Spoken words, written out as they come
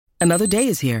Another day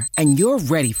is here, and you're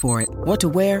ready for it. What to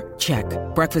wear? Check.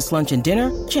 Breakfast, lunch, and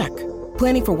dinner? Check.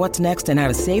 Planning for what's next and how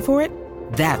to save for it?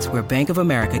 That's where Bank of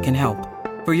America can help.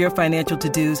 For your financial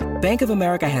to-dos, Bank of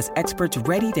America has experts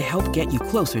ready to help get you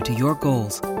closer to your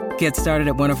goals. Get started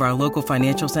at one of our local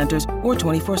financial centers or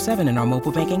 24/7 in our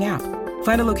mobile banking app.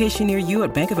 Find a location near you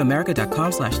at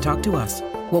bankofamerica.com/talktous.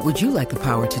 What would you like the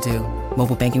power to do?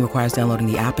 Mobile banking requires downloading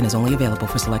the app and is only available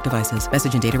for select devices.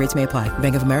 Message and data rates may apply.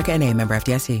 Bank of America N.A., member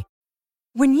FDIC.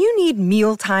 When you need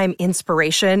mealtime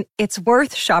inspiration, it's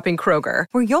worth shopping Kroger,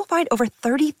 where you'll find over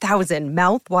 30,000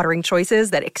 mouth-watering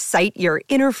choices that excite your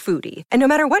inner foodie. And no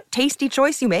matter what tasty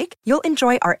choice you make, you'll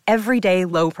enjoy our everyday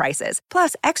low prices,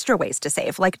 plus extra ways to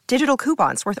save, like digital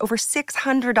coupons worth over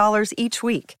 $600 each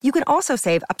week. You can also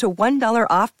save up to $1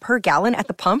 off per gallon at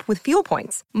the pump with fuel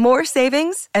points. More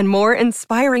savings and more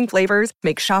inspiring flavors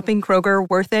make shopping Kroger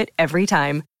worth it every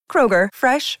time. Kroger,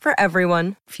 fresh for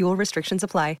everyone. Fuel restrictions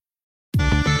apply.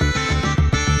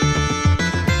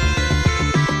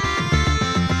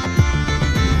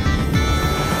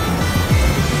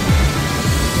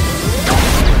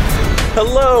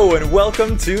 Hello and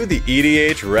welcome to the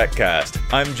EDH Recast.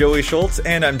 I'm Joey Schultz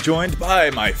and I'm joined by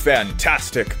my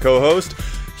fantastic co-host.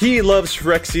 He loves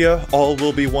Phyrexia, All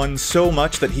Will Be One so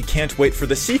much that he can't wait for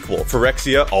the sequel,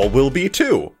 Phyrexia, All Will Be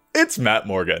Two. It's Matt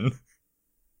Morgan.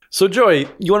 So Joey,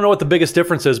 you want to know what the biggest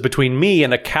difference is between me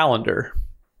and a calendar?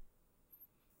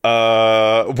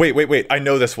 Wait. I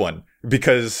know this one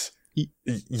because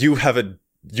you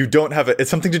don't have it's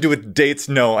something to do with dates.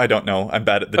 No, I don't know. I'm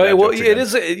bad at the dad well, jokes again. it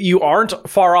is. You aren't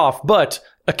far off, but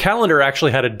a calendar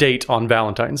actually had a date on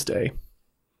Valentine's Day.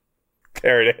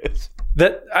 There it is.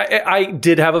 That I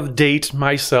did have a date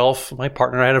myself. My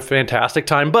partner and I had a fantastic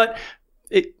time, but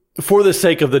for the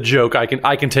sake of the joke, I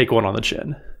can take one on the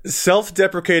chin.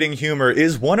 Self-deprecating humor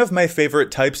is one of my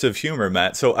favorite types of humor,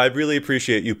 Matt. So I really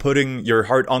appreciate you putting your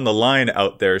heart on the line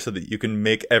out there so that you can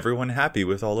make everyone happy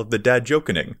with all of the dad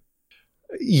joking.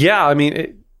 Yeah, I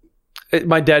mean,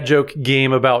 my dad joke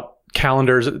game about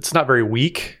calendars, it's not very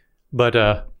weak, but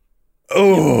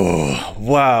oh,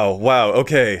 wow.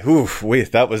 Okay. Oof,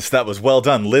 wait, that was well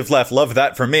done. Live, laugh, love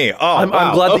that for me. Oh, I'm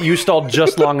glad that you stalled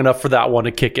just long enough for that one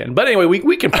to kick in. But anyway,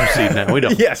 we can proceed now. We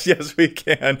don't. Yes, we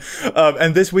can.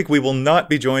 And this week we will not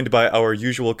be joined by our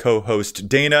usual co-host,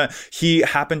 Dana. He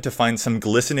happened to find some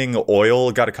glistening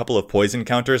oil, got a couple of poison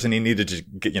counters, and he needed to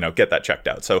get that checked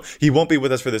out. So he won't be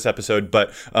with us for this episode,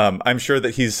 but I'm sure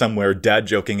that he's somewhere dad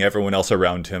joking everyone else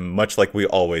around him, much like we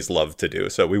always love to do.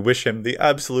 So we wish him the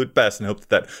absolute best and hope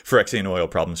that Phyrexian oil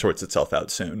problem sorts itself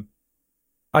out soon.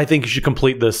 I think you should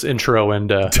complete this intro and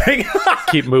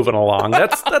keep moving along.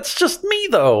 That's just me,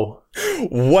 though.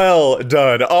 Well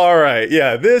done. All right.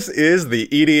 Yeah, this is the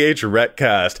EDH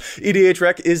Recast. EDH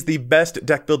Rec is the best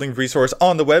deck building resource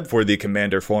on the web for the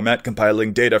Commander format,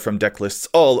 compiling data from deck lists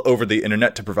all over the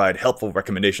internet to provide helpful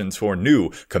recommendations for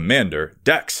new Commander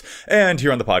decks. And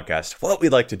here on the podcast, what we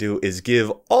like to do is give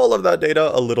all of that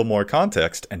data a little more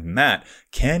context. And Matt,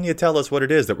 can you tell us what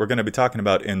it is that we're going to be talking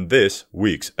about in this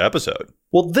week's episode?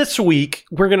 Well, this week,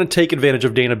 we're going to take advantage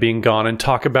of Dana being gone and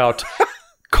talk about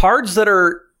cards that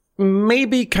are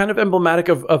maybe kind of emblematic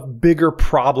of bigger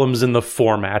problems in the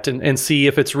format and see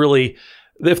if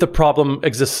the problem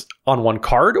exists on one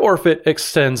card or if it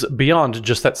extends beyond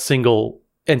just that single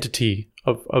entity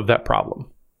of that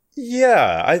problem.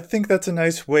 Yeah, I think that's a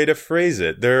nice way to phrase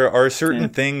it. There are certain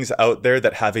things out there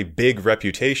that have a big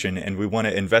reputation, and we want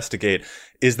to investigate,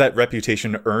 is that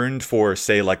reputation earned for,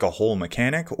 say, like a whole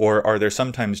mechanic, or are there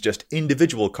sometimes just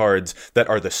individual cards that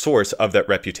are the source of that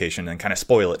reputation and kind of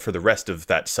spoil it for the rest of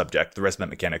that subject, the rest of that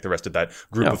mechanic, the rest of that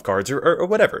group of cards, or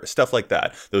whatever, stuff like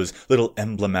that, those little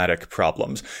emblematic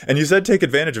problems. And you said take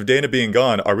advantage of Dana being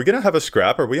gone. Are we going to have a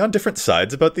scrap? Are we on different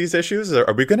sides about these issues?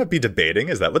 Are we going to be debating?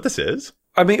 Is that what this is?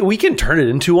 I mean, we can turn it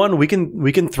into one. We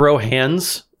can throw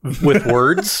hands with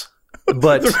words,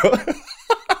 but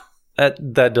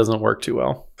that doesn't work too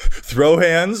well. Throw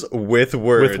hands with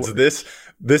words.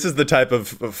 This is the type of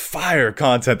fire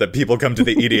content that people come to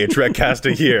the EDH Recast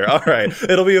to hear. All right.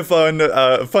 It'll be a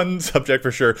fun subject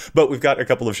for sure. But we've got a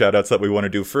couple of shout outs that we want to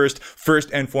do first. First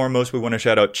and foremost, we want to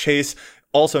shout out Chase,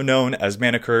 also known as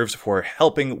Mana Curves, for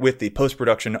helping with the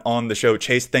post-production on the show.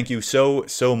 Chase, thank you so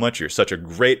much. You're such a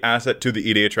great asset to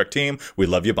the EDH Rec team. We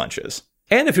love you bunches.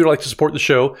 And if you'd like to support the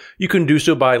show, you can do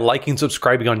so by liking and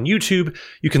subscribing on YouTube.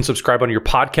 You can subscribe on your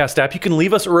podcast app. You can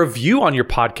leave us a review on your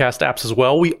podcast apps as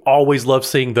well. We always love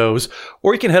seeing those.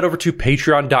 Or you can head over to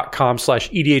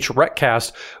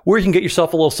patreon.com/EDHRECast, where you can get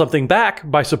yourself a little something back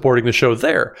by supporting the show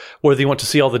there. Whether you want to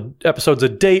see all the episodes a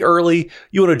day early,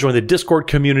 you want to join the Discord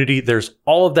community, there's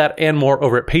all of that and more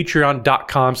over at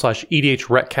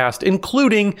patreon.com/EDHRECast,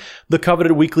 including the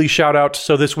coveted weekly shout out.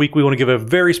 So this week we want to give a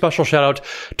very special shout out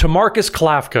to Marcus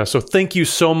Klafka. So thank you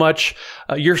so much.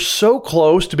 You're so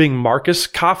close to being Marcus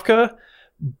Kafka,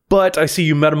 but I see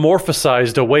you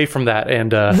metamorphosized away from that.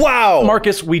 And wow,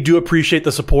 Marcus, we do appreciate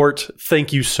the support.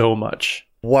 Thank you so much.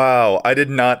 Wow, I did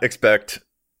not expect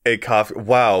a Kafka.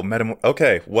 Wow,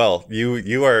 okay, well,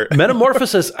 you are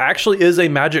Metamorphosis actually is a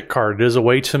magic card. It is a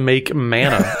way to make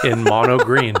mana in mono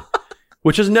green,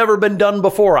 which has never been done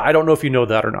before. I don't know if you know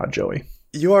that or not, Joey.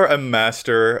 You are a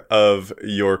master of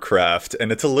your craft,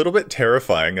 and it's a little bit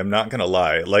terrifying, I'm not gonna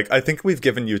lie. Like, I think we've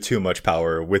given you too much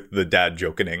power with the dad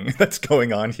joking that's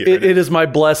going on here. It is my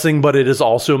blessing, but it is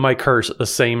also my curse at the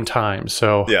same time.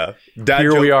 So yeah, dad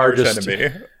here joke we are, arch just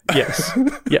enemy. Yes.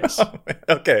 Yes.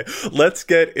 Okay, let's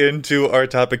get into our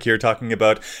topic here, talking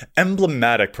about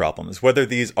emblematic problems, whether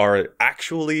these are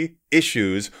actually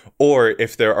issues or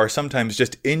if there are sometimes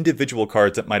just individual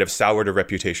cards that might have soured a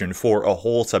reputation for a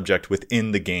whole subject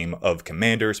within the game of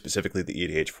Commander, specifically the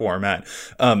EDH format.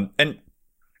 And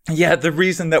yeah, the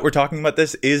reason that we're talking about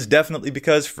this is definitely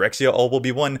because Phyrexia All Will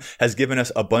Be One has given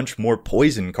us a bunch more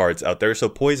poison cards out there. So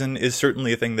poison is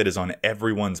certainly a thing that is on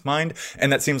everyone's mind,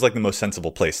 and that seems like the most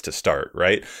sensible place to start,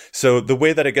 right? So the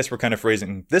way that I guess we're kind of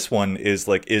phrasing this one is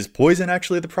like, is poison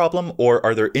actually the problem, or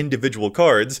are there individual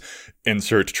cards,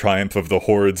 insert Triumph of the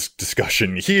Hordes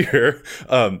discussion here,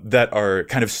 that are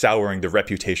kind of souring the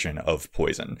reputation of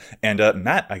poison? And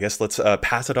Matt, I guess let's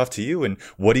pass it off to you. And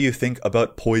what do you think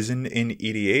about poison in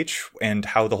EDH? And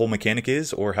how the whole mechanic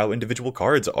is, or how individual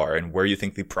cards are, and where you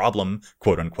think the problem,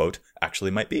 quote unquote, actually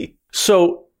might be?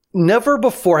 So never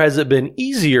before has it been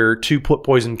easier to put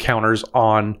poison counters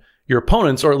on your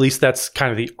opponents, or at least that's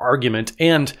kind of the argument.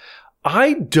 And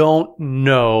I don't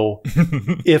know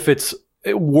if it's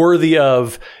worthy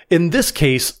of, in this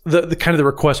case, the kind of the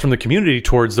request from the community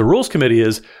towards the rules committee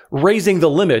is raising the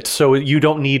limit. So you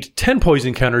don't need 10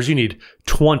 poison counters, you need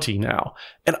 20 now.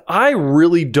 And I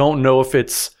really don't know if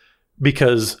it's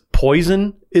because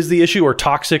poison is the issue, or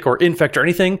toxic, or infect, or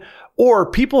anything,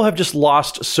 or people have just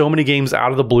lost so many games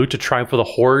out of the blue to Triumph of the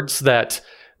Hordes that's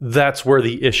where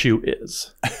the issue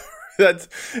is.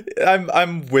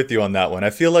 I'm with you on that one.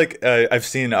 I feel like I've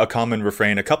seen a common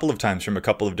refrain a couple of times from a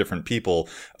couple of different people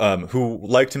who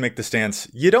like to make the stance,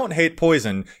 you don't hate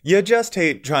poison, you just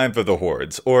hate Triumph of the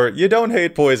Hordes, or you don't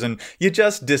hate poison, you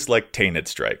just dislike Tainted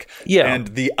Strike. Yeah.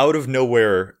 And the out of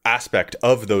nowhere aspect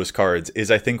of those cards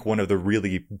is, I think, one of the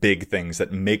really big things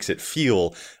that makes it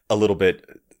feel a little bit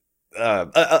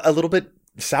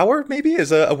sour, maybe,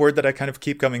 is a word that I kind of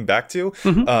keep coming back to.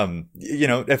 Mm-hmm. You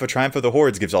know, if a Triumph of the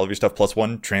Hordes gives all of your stuff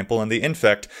 +1 trample and the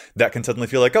infect, that can suddenly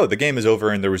feel like, oh, the game is over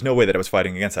and there was no way that I was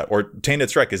fighting against that. Or Tainted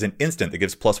Strike is an instant that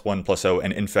gives +1/+0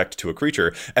 and infect to a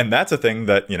creature. And that's a thing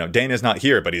that, you know, Dane is not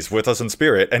here, but he's with us in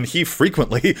spirit, and he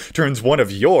frequently turns one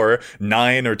of your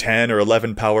 9 or 10 or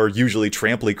 11 power, usually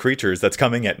trampley creatures that's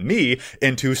coming at me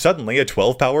into suddenly a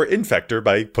 12 power infector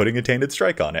by putting a Tainted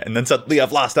Strike on it. And then suddenly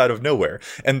I've lost out of nowhere.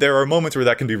 And there are moments where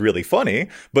that can be really funny,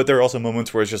 but there are also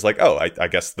moments where it's just like, oh, I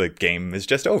guess the game is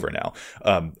just over now.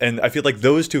 And I feel like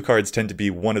those two cards tend to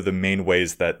be one of the main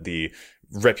ways that the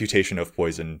reputation of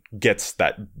poison gets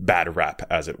that bad rap,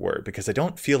 as it were, because I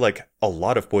don't feel like a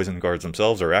lot of poison cards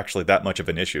themselves are actually that much of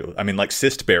an issue. I mean, like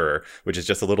Cyst Bearer, which is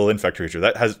just a little infect creature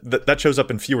that shows up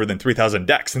in fewer than 3,000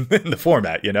 decks in the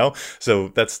format, you know? So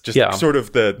that's just sort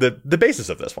of the basis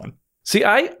of this one. See,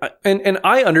 I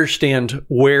understand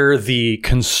where the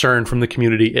concern from the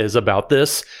community is about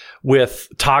this with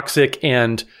toxic,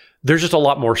 and there's just a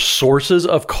lot more sources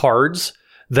of cards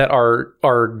that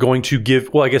are going to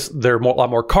give, well, I guess there are a lot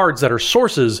more cards that are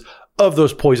sources of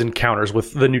those poison counters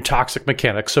with the new toxic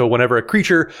mechanic. So whenever a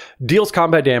creature deals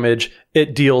combat damage,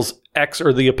 it deals X,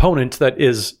 or the opponent that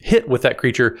is hit with that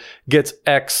creature gets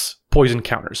X poison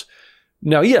counters.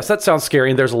 Now, yes, that sounds scary,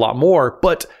 and there's a lot more,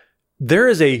 but there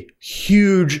is a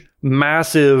huge,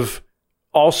 massive,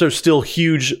 also still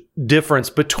huge difference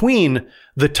between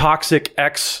the toxic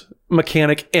X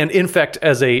mechanic and infect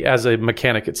as a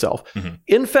mechanic itself. Mm-hmm.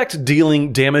 Infect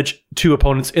dealing damage to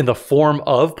opponents in the form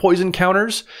of poison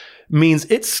counters means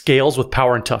it scales with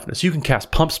power and toughness. You can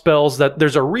cast pump spells. That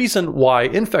there's a reason why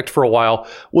Infect for a while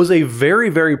was a very,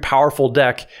 very powerful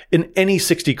deck in any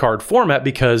 60 card format,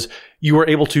 because you were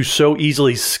able to so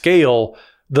easily scale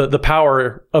the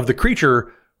power of the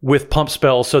creature with pump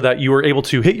spells so that you were able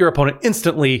to hit your opponent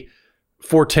instantly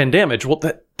for 10 damage. Well,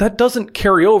 that doesn't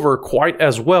carry over quite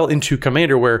as well into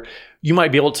Commander, where you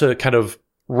might be able to kind of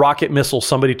rocket missile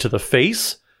somebody to the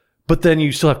face, but then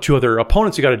you still have 2 other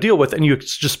opponents you got to deal with, and you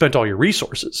just spent all your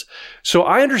resources. So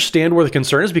I understand where the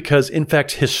concern is, because in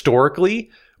fact, historically,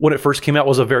 when it first came out,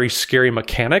 was a very scary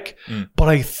mechanic. But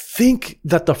I think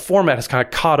that the format has kind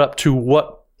of caught up to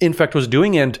what Infect was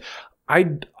doing. And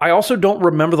I also don't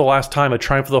remember the last time a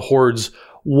Triumph of the Hordes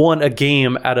won a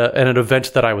game at an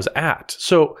event that I was at.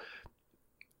 So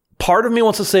part of me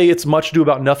wants to say it's much ado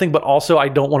about nothing, but also I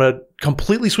don't want to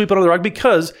completely sweep it under the rug,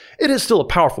 because it is still a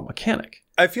powerful mechanic.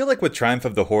 I feel like with Triumph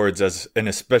of the Hordes, and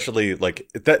especially like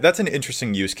that's an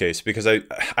interesting use case, because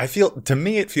I feel, to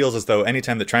me, it feels as though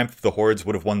anytime that Triumph of the Hordes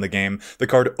would have won the game, the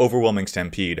card Overwhelming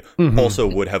Stampede also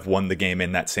would have won the game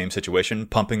in that same situation.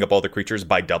 Pumping up all the creatures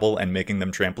by double and making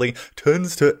them tramply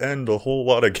tends to end a whole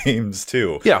lot of games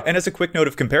too. Yeah. And as a quick note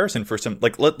of comparison for some,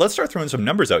 like, let's start throwing some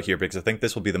numbers out here, because I think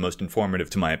this will be the most informative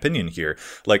to my opinion here.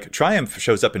 Like, Triumph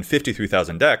shows up in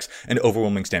 53,000 decks, and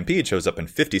Overwhelming Stampede shows up in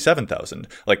 57,000.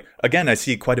 Like, again, I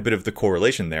see quite a bit of the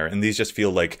correlation there, and these just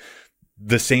feel like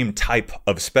the same type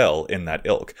of spell in that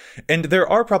ilk. And there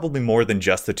are probably more than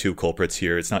just the 2 culprits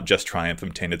here. It's not just Triumph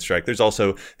and Tainted Strike. There's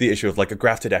also the issue of like a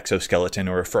Grafted Exoskeleton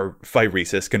or a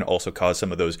Phyresis can also cause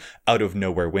some of those out of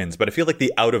nowhere wins. But I feel like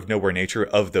the out of nowhere nature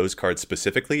of those cards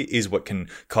specifically is what can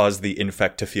cause the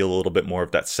Infect to feel a little bit more of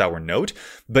that sour note.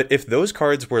 But if those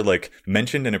cards were like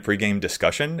mentioned in a pregame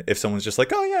discussion, if someone's just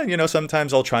like, oh yeah, you know,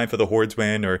 sometimes I'll Triumph of the Hordes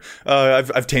win, or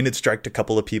I've Tainted Striked a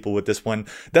couple of people with this one,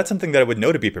 that's something that I would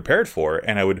know to be prepared for.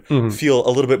 And I would feel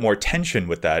a little bit more tension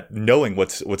with that, knowing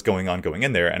what's going on going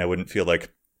in there. And I wouldn't feel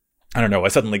like, I don't know, I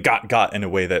suddenly got in a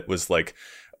way that was like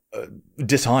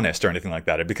dishonest or anything like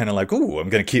that. I'd be kind of like, ooh, I'm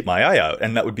going to keep my eye out.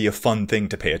 And that would be a fun thing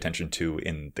to pay attention to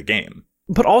in the game.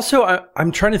 But also,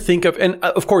 I'm trying to think of, and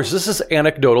of course, this is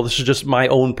anecdotal. This is just my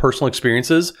own personal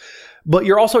experiences. But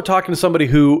you're also talking to somebody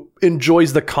who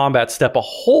enjoys the combat step a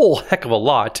whole heck of a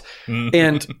lot.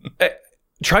 And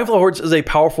Triumph of the Hordes is a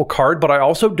powerful card, but I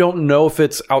also don't know if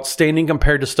it's outstanding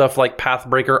compared to stuff like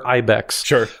Pathbreaker Ibex.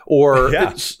 Sure. Or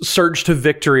Surge to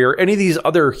Victory, or any of these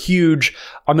other huge,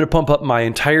 I'm going to pump up my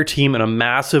entire team in a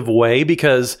massive way,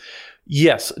 because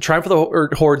yes, Triumph of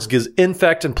the Hordes gives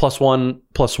Infect and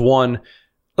 +1/+1.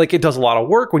 Like, it does a lot of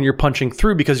work when you're punching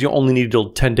through, because you only need to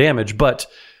deal 10 damage. But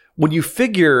when you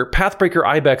figure Pathbreaker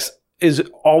Ibex is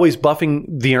always buffing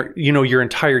your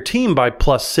entire team by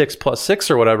 +6/+6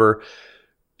 or whatever,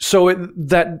 so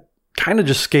that kind of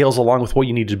just scales along with what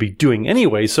you need to be doing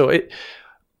anyway. So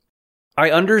I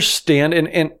understand,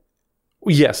 and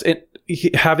yes,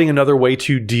 having another way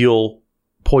to deal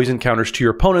poison counters to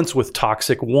your opponents with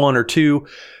Toxic 1 or 2,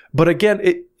 but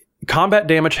again, combat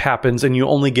damage happens and you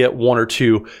only get 1 or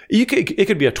 2. It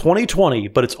could be a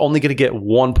 20/20, but it's only going to get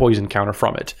 1 poison counter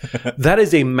from it. That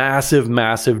is a massive,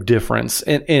 massive difference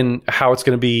in how it's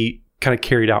going to be kind of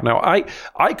carried out. Now,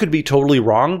 I could be totally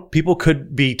wrong. People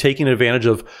could be taking advantage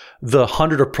of the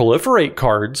 100 of Proliferate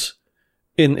cards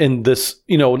in this,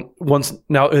 now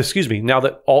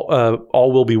that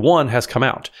All Will Be One has come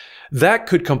out. That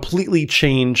could completely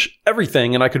change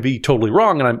everything, and I could be totally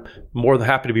wrong, and I'm more than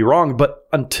happy to be wrong. But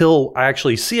until I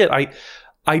actually see it,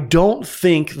 I don't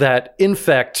think that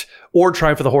Infect or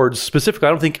Triumph of the Hordes specifically,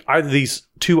 I don't think either of these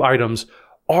 2 items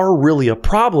are really a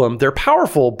problem. They're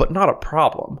powerful, but not a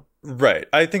problem. Right.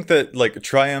 I think that like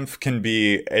Triumph can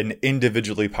be an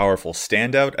individually powerful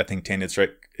standout. I think Tainted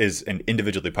Strike is an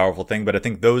individually powerful thing, but I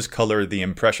think those color the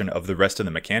impression of the rest of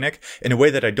the mechanic in a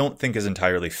way that I don't think is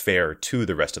entirely fair to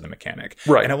the rest of the mechanic.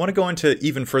 Right. And I want to go into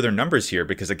even further numbers here,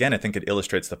 because again, I think it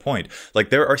illustrates the point. Like,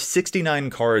 there are 69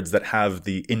 cards that have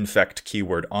the Infect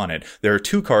keyword on it. There are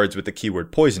 2 cards with the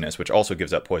keyword Poisonous, which also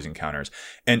gives up poison counters.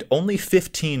 And only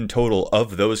 15 total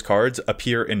of those cards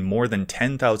appear in more than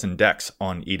 10,000 decks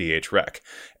on EDH Rec.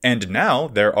 And now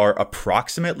there are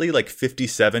approximately like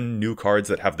 57 new cards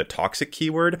that have the Toxic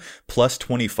keyword, plus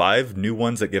 25 new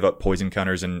ones that give up poison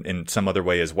counters in some other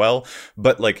way as well.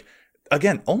 But like,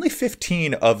 again, only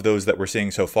 15 of those that we're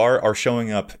seeing so far are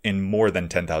showing up in more than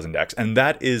 10,000 decks. And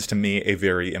that is, to me, a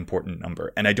very important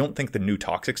number. And I don't think the new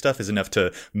Toxic stuff is enough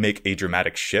to make a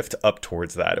dramatic shift up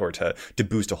towards that, or to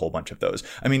boost a whole bunch of those.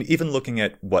 I mean, even looking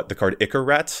at the card Ichor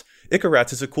Rats. Ichor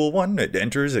Rats is a cool one. It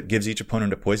enters, it gives each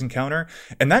opponent a poison counter,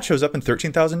 and that shows up in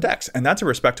 13,000 decks. And that's a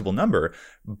respectable number.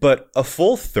 But a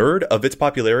full third of its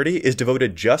popularity is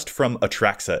devoted just from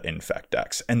Atraxa Infect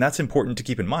decks. And that's important to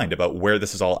keep in mind about where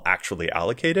this is all actually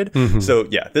allocated. So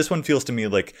yeah, this one feels to me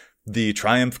like the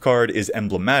Triumph card is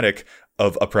emblematic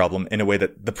of a problem in a way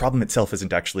that the problem itself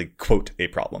isn't actually, quote, a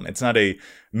problem. It's not a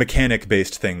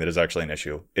mechanic-based thing that is actually an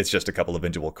issue. It's just a couple of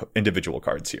individual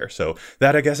cards here. So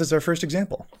that, I guess, is our first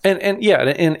example. And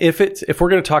if we're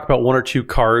going to talk about one or two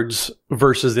cards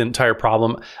versus the entire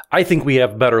problem, I think we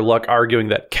have better luck arguing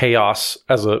that Chaos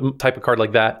as a type of card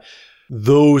like that,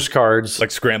 those cards like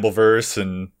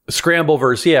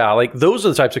Scrambleverse, yeah, like those are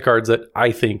the types of cards that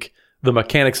I think the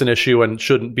mechanic's an issue and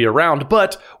shouldn't be around,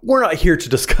 but we're not here to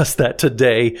discuss that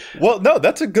today. Well, no,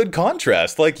 that's a good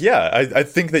contrast. Like, yeah, I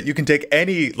think that you can take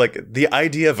any, like, the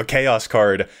idea of a Chaos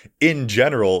card in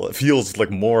general feels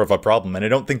like more of a problem, and I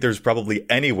don't think there's probably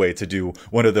any way to do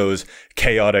one of those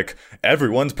chaotic,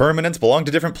 everyone's permanents belong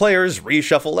to different players,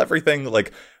 reshuffle everything.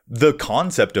 Like, the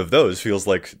concept of those feels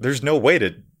like there's no way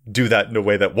to do that in a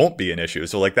way that won't be an issue.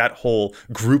 So like that whole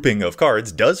grouping of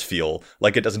cards does feel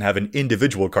like it doesn't have an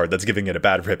individual card that's giving it a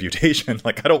bad reputation.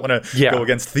 Like I don't want to go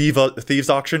against Thieves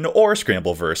Auction or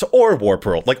Scrambleverse or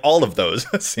Warpearl. Like all of those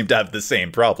seem to have the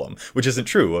same problem, which isn't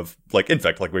true of like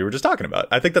Infect, like we were just talking about.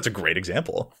 I think that's a great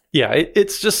example. Yeah,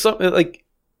 it's just something like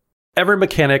every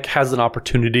mechanic has an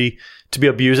opportunity to be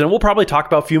abused, and we'll probably talk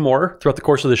about a few more throughout the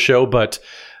course of the show, but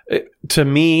to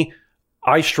me,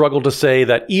 I struggle to say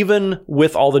that even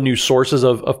with all the new sources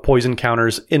of poison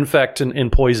counters, Infect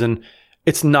and Poison,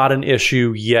 it's not an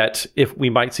issue yet. If we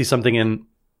might see something in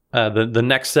the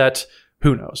next set,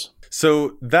 who knows?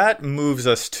 So that moves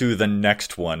us to the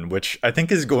next one, which I think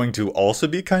is going to also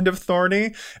be kind of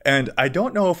thorny. And I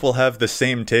don't know if we'll have the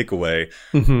same takeaway.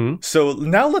 Mm-hmm. So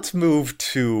now let's move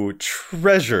to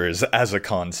treasures as a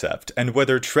concept and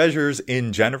whether treasures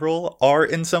in general are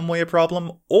in some way a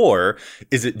problem, or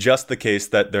is it just the case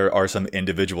that there are some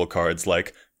individual cards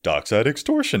like Dockside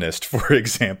Extortionist, for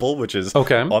example, which is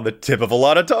on the tip of a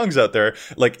lot of tongues out there.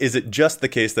 Like, is it just the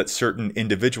case that certain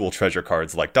individual treasure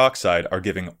cards like Dockside are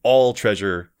giving all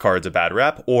treasure cards a bad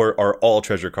rap, or are all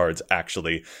treasure cards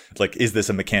actually, like, is this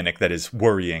a mechanic that is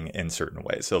worrying in certain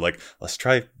ways? So, like, let's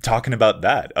try talking about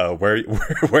that.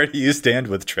 Where do you stand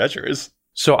with treasures?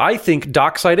 So I think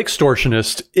Dockside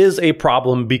Extortionist is a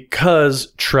problem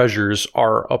because treasures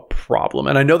are a problem.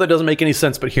 And I know that doesn't make any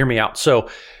sense, but hear me out. So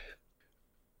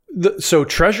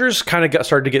treasures kind of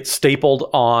started to get stapled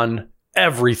on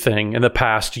everything in the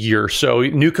past year. So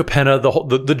New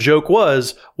Capenna, the joke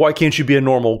was, why can't you be a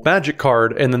normal Magic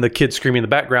card? And then the kid screaming in the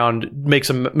background makes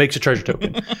a treasure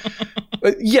token.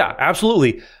 Yeah,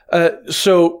 absolutely.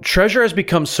 So treasure has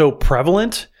become so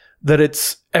prevalent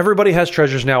that everybody has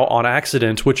treasures now on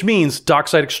accident, which means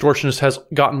Dockside Extortionist has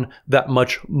gotten that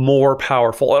much more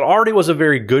powerful. It already was a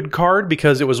very good card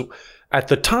because it was, at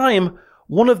the time,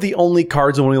 one of the only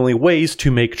cards and one of the only ways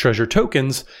to make treasure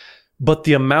tokens, but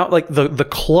the amount, like the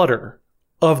clutter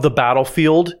of the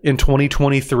battlefield in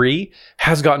 2023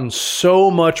 has gotten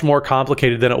so much more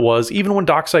complicated than it was even when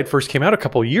Dockside first came out a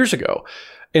couple of years ago.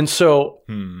 And so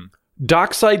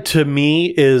Dockside to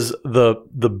me is the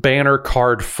banner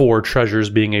card for treasures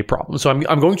being a problem. So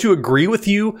I'm going to agree with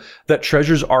you that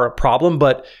treasures are a problem,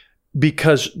 but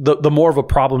because the more of a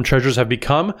problem treasures have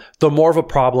become, the more of a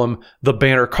problem the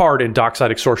banner card in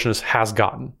Dockside Extortionist has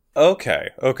gotten. Okay.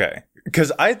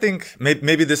 Because I think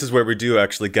maybe this is where we do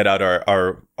actually get out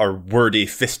our wordy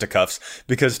fisticuffs.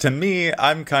 Because to me,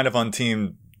 I'm kind of on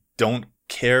team don't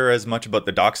care as much about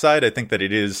the Dockside. I think that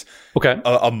it is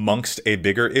amongst a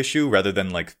bigger issue rather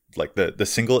than like the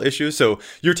single issue. So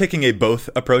you're taking a both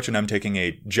approach and I'm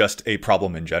taking just a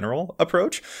problem in general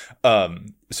approach.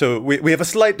 So we have a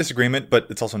slight disagreement, but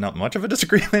it's also not much of a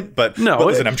disagreement. But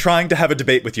listen, I'm trying to have a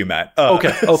debate with you, Matt.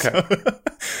 Okay.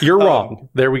 You're wrong.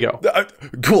 There we go.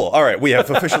 Cool. All right. We have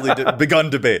officially begun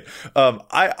debate.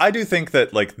 I do think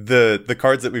that like the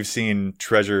cards that we've seen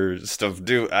treasure stuff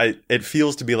do, it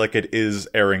feels to be like it is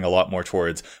erring a lot more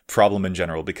towards problem in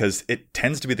general, because it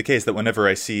tends to be the case that whenever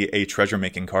I see a treasure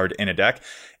making card in a deck,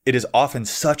 it is often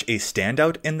such a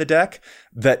standout in the deck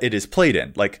that it is played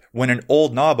in. Like, when an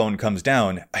old Gnawbone comes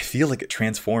down, I feel like it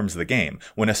transforms the game.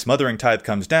 When a Smothering Tithe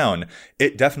comes down,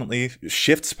 it definitely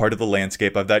shifts part of the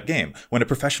landscape of that game. When a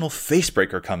Professional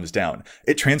Facebreaker comes down,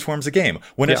 it transforms the game.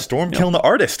 When a Stormkiln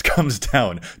Artist comes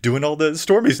down, doing all the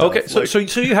stormy stuff. Okay,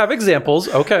 so you have examples.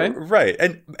 Okay. Right.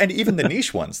 And even the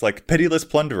niche ones, like Pitiless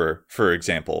Plunderer, for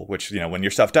example, which, when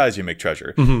your stuff dies, you make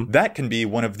treasure. Mm-hmm. That can be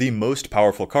one of the most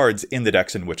powerful cards in the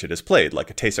decks in which it is played, like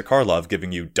a Teysa Karlov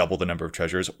giving you double the number of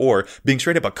treasures, or being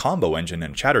straight up a combo engine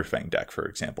in a Chatterfang deck, for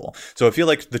example. So I feel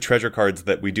like the treasure cards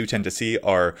that we do tend to see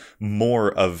are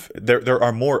more of, there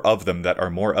are more of them that are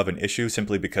more of an issue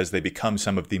simply because they become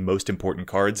some of the most important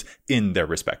cards in their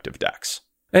respective decks.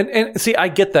 And see, I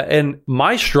get that. And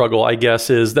my struggle, I guess,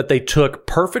 is that they took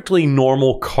perfectly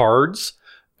normal cards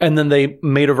And then they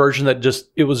made a version that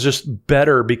it was just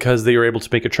better because they were able to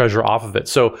make a treasure off of it.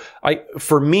 So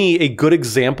for me, a good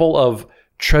example of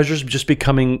treasures just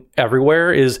becoming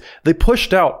everywhere is they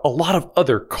pushed out a lot of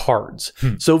other cards.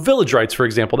 So Village Rites, for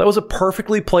example, that was a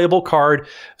perfectly playable card.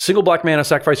 Single black mana,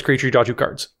 sacrifice creature, you draw 2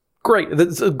 cards. Great.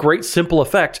 That's a great simple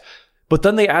effect. But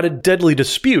then they added Deadly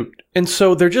Dispute. And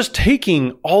so they're just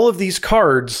taking all of these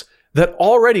cards that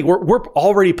already, we're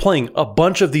already playing a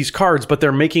bunch of these cards, but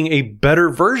they're making a better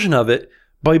version of it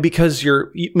because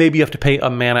maybe you have to pay a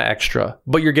mana extra,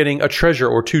 but you're getting a treasure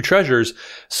or 2 treasures.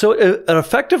 So it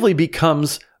effectively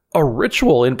becomes a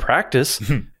ritual in practice.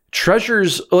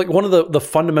 Treasures, like one of the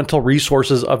fundamental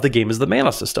resources of the game is the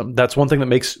mana system. That's one thing that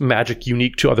makes Magic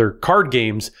unique to other card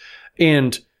games.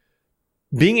 And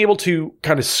being able to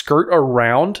kind of skirt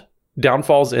around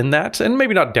downfalls in that, and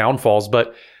maybe not downfalls,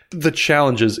 but the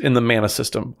challenges in the mana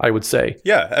system, I would say.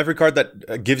 Yeah, every card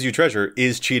that gives you treasure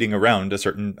is cheating around a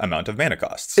certain amount of mana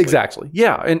costs. Exactly.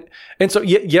 Yeah. And so,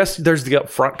 yes, there's the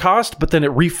upfront cost, but then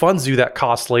it refunds you that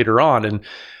cost later on. And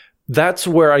that's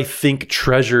where I think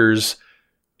treasures,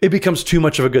 it becomes too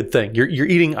much of a good thing. You're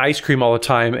eating ice cream all the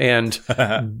time, and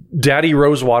Daddy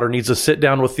Rosewater needs to sit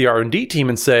down with the R&D team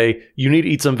and say, you need to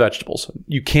eat some vegetables.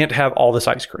 You can't have all this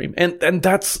ice cream. And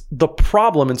that's the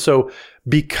problem. And so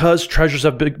because treasures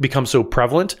have become so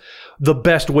prevalent, the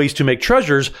best ways to make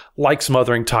treasures, like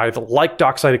Smothering Tithe, like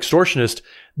Dockside Extortionist,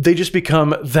 they just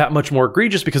become that much more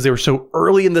egregious because they were so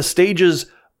early in the stages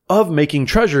of making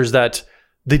treasures that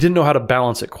they didn't know how to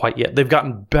balance it quite yet. They've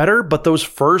gotten better, but those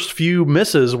first few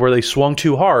misses where they swung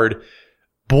too hard,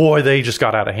 boy, they just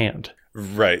got out of hand.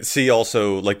 Right. See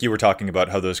also, like you were talking about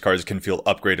how those cards can feel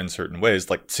upgrade in certain ways.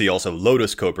 Like, see also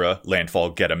Lotus Cobra,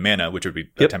 landfall, get a mana, which would be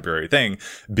a temporary thing,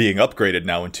 being upgraded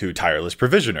now into Tireless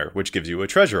Provisioner, which gives you a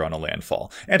treasure on a landfall.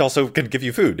 And also can give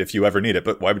you food if you ever need it.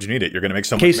 But why would you need it? You're going to make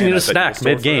so much mana. In case you need a snack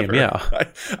mid-game, yeah.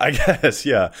 I guess,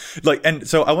 yeah. Like, and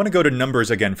so I want to go to numbers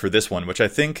again for this one, which I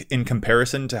think in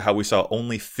comparison to how we saw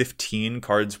only 15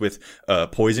 cards with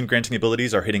poison granting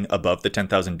abilities are hitting above the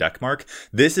 10,000 deck mark,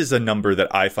 this is a number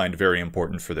that I find very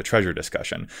important for the treasure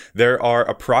discussion. There are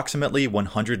approximately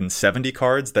 170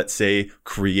 cards that say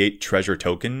create treasure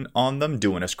token on them,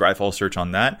 doing a Scryfall search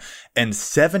on that, and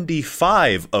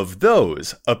 75 of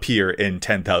those appear in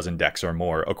 10,000 decks or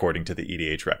more, according to the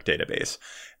EDH Rec database.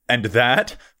 And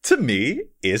that, to me,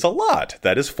 is a lot.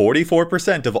 That is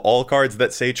 44% of all cards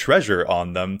that say treasure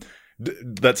on them,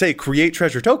 that say create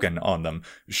treasure token on them,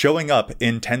 showing up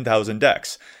in 10,000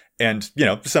 decks. And, you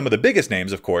know, some of the biggest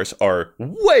names, of course, are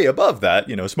way above that.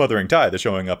 You know, Smothering Tithe is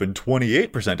showing up in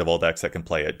 28% of all decks that can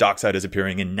play it. Dockside is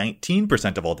appearing in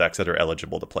 19% of all decks that are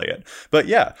eligible to play it. But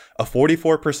yeah, a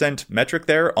 44% metric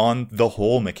there on the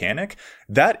whole mechanic,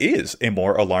 that is a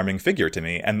more alarming figure to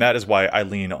me. And that is why I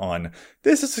lean on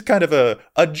this is kind of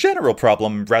a general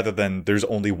problem rather than there's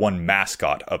only one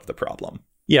mascot of the problem.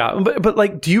 Yeah, but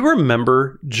like, do you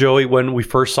remember, Joey, when we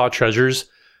first saw Treasures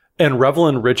and Revel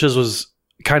in Riches was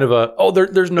kind of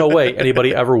there's no way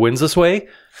anybody ever wins this way,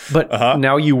 but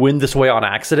now you win this way on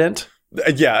accident?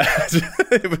 Yeah.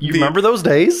 You remember those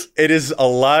days? It is a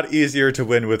lot easier to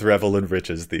win with Revel in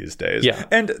Riches these days. Yeah.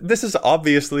 And this is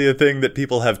obviously a thing that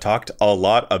people have talked a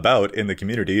lot about in the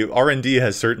community. R&D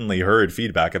has certainly heard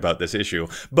feedback about this issue.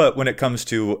 But when it comes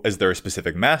to, is there a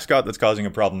specific mascot that's causing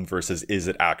a problem versus is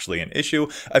it actually an issue?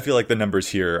 I feel like the numbers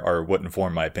here are what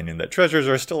inform my opinion that treasures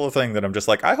are still a thing that I'm just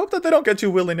like, I hope that they don't get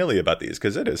too willy-nilly about these,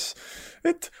 because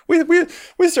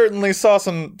we certainly saw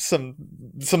some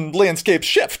landscape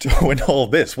shift when all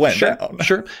this went down.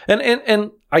 Sure.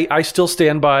 And I still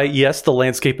stand by, yes, the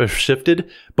landscape has shifted,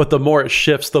 but the more it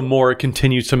shifts, the more it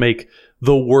continues to make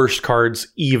the worst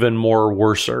cards even more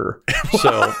worser.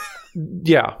 So,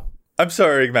 yeah. I'm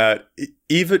sorry, Matt.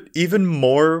 Even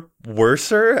more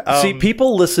worser? See,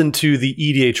 people listen to the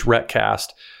EDH Retcast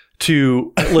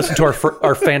to listen to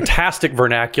our fantastic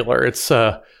vernacular. It's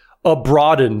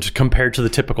broadened compared to the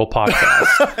typical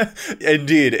podcast.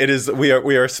 Indeed, it is. We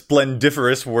are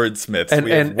splendiferous wordsmiths. We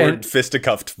have word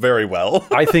fisticuffed very well.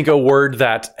 I think a word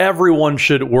that everyone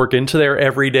should work into their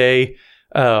everyday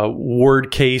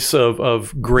word case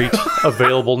of great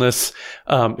availableness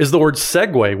is the word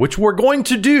segue, which we're going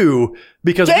to do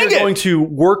because we're going to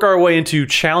work our way into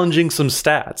challenging some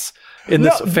stats in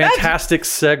this fantastic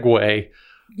segue.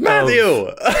 Matthew!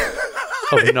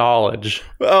 Of knowledge.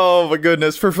 Oh my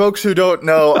goodness. For folks who don't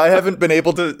know, I haven't been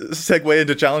able to segue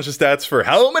into challenge the stats for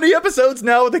how many episodes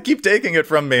now? They keep taking it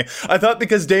from me. I thought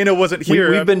because Dana wasn't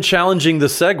here. We've been challenging the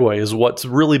segue is what's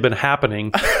really been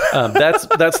happening.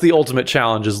 That's the ultimate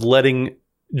challenge, is letting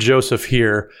Joseph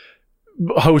here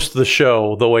host the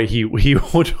show the way he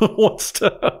wants to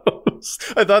host.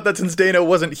 host. I thought that since Dana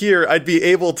wasn't here, I'd be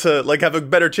able to like have a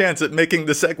better chance at making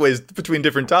the segues between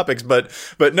different topics, but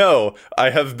no, I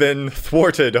have been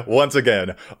thwarted once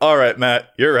again. All right, Matt,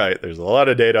 you're right. There's a lot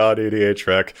of data on EDH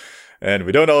Rec, and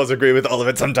we don't always agree with all of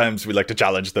it. Sometimes we like to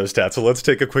challenge those stats, so let's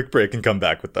take a quick break and come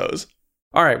back with those.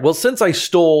 All right. Well, since I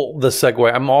stole the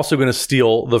segue, I'm also going to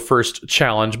steal the first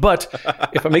challenge. But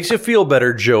if it makes you feel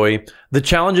better, Joey, the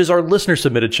challenges are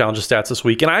listener-submitted challenge stats this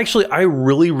week. And I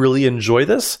really, really enjoy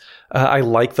this. I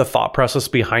like the thought process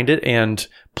behind it. And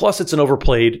plus, it's an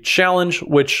overplayed challenge,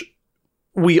 which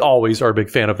we always are a big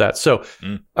fan of that. So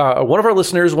one of our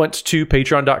listeners went to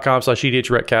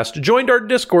patreon.com/EDHRecast, joined our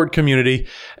Discord community,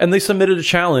 and they submitted a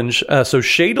challenge. So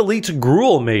Shade Elite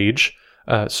Gruul Mage,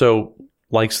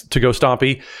 likes to go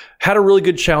Stompy, had a really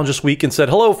good challenge this week and said,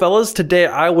 "Hello, fellas. Today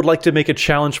I would like to make a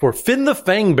challenge for Finn the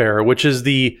Fangbearer, which is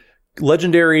the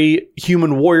legendary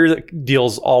human warrior that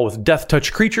deals all with death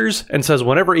touch creatures, and says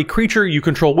whenever a creature you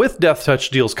control with death touch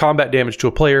deals combat damage to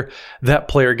a player, that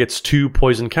player gets 2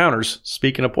 poison counters."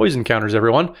 Speaking of poison counters,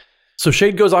 everyone. So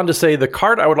Shade goes on to say, the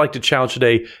card I would like to challenge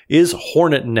today is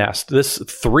Hornet Nest. This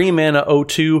 3-mana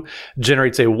 0/2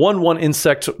 generates a 1/1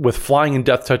 insect with flying and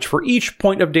death touch for each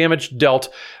point of damage dealt,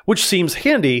 which seems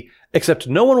handy, except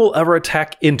no one will ever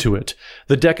attack into it.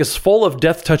 The deck is full of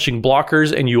death-touching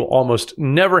blockers, and you almost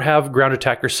never have ground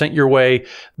attackers sent your way.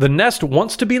 The Nest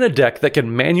wants to be in a deck that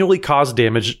can manually cause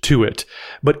damage to it.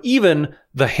 But even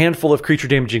the handful of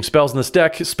creature-damaging spells in this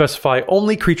deck specify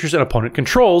only creatures an opponent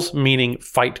controls, meaning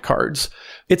fight cards.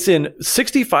 It's in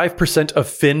 65% of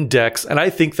Finn decks, and I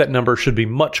think that number should be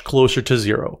much closer to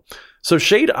 0. So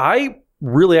Shade, I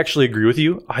really actually agree with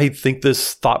you. I think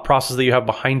this thought process that you have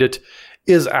behind it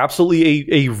is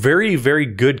absolutely a very, very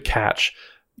good catch.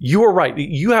 You are right.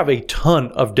 You have a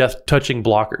ton of death-touching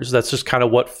blockers. That's just kind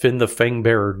of what Finn the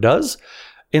Fangbearer does.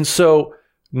 And so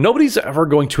nobody's ever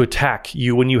going to attack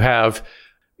you when you have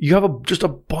just a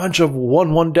bunch of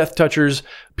 1/1 death touchers.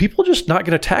 People are just not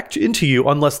going to attack into you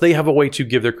unless they have a way to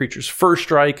give their creatures first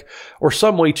strike or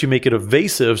some way to make it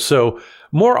evasive. So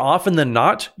more often than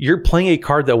not, you're playing a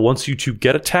card that wants you to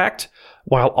get attacked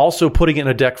while also putting it in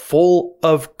a deck full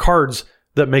of cards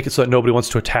that make it so that nobody wants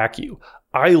to attack you.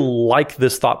 I like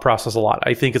this thought process a lot.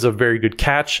 I think it's a very good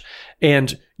catch,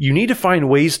 and you need to find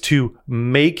ways to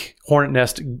make Hornet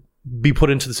Nest be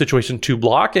put into the situation to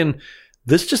block, and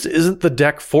this just isn't the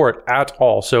deck for it at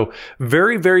all. So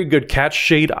very, very good catch,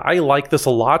 Shade. I like this a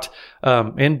lot.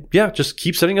 And yeah, just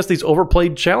keep sending us these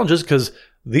overplayed challenges, because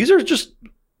these are just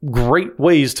great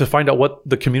ways to find out what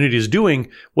the community is doing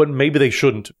when maybe they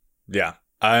shouldn't. Yeah,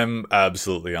 I'm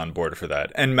absolutely on board for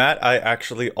that. And Matt, I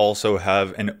actually also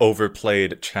have an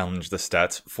overplayed challenge the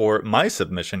stats for my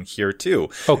submission here too.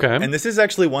 Okay. And this is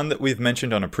actually one that we've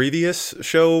mentioned on a previous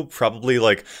show, probably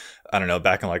like, I don't know,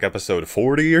 back in like episode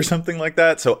 40 or something like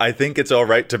that. So I think it's all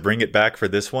right to bring it back for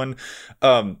this one.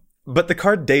 But the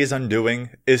card Days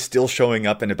Undoing is still showing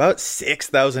up in about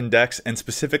 6,000 decks, and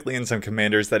specifically in some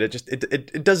commanders that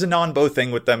it does a non-bow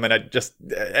thing with them, and it just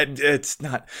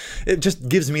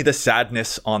gives me the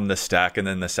sadness on the stack, and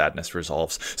then the sadness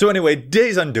resolves. So anyway,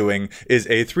 Days Undoing is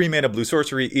a 3-mana blue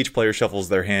sorcery. Each player shuffles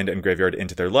their hand and graveyard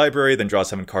into their library, then draws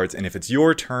 7 cards, and if it's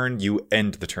your turn, you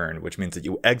end the turn, which means that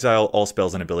you exile all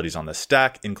spells and abilities on the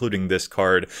stack, including this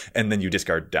card, and then you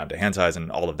discard down to hand size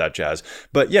and all of that jazz.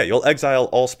 But yeah, you'll exile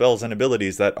all spells and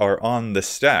abilities that are on the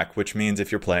stack, which means if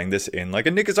you're playing this in like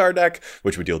a Nikazar deck,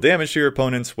 which would deal damage to your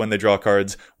opponents when they draw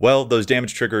cards, well, those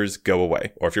damage triggers go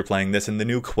away. Or if you're playing this in the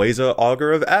new Queza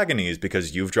Augur of Agonies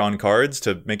because you've drawn cards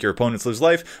to make your opponents lose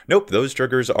life, nope, those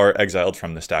triggers are exiled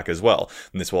from the stack as well.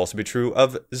 And this will also be true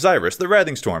of Xyrus, the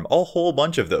Wrathing Storm, a whole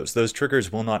bunch of those. Those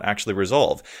triggers will not actually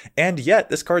resolve. And yet,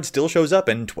 this card still shows up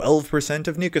in 12%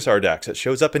 of Nikazar decks. It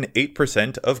shows up in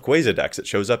 8% of Queza decks. It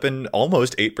shows up in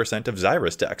almost 8% of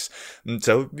Xyrus decks. And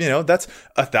so, that's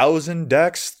 1,000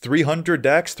 decks, 300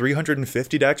 decks,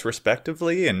 350 decks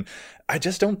respectively. And I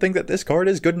just don't think that this card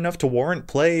is good enough to warrant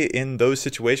play in those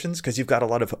situations, because you've got a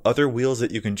lot of other wheels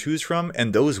that you can choose from,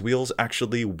 and those wheels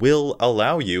actually will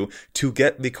allow you to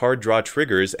get the card draw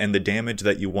triggers and the damage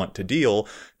that you want to deal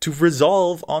to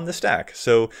resolve on the stack.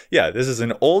 So yeah, this is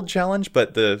an old challenge,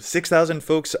 but the 6,000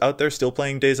 folks out there still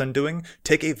playing Days Undoing,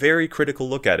 take a very critical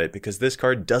look at it, because this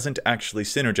card doesn't actually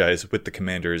synergize with the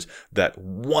commanders that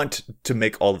want to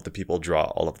make all of the people draw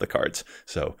all of the cards.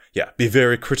 So yeah, be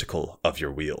very critical of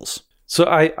your wheels. So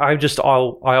I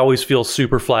always feel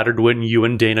super flattered when you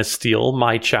and Dana steal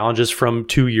my challenges from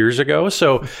 2 years ago.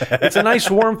 So it's a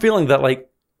nice warm feeling that like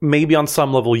maybe on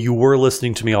some level you were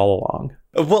listening to me all along.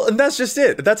 Well, and that's just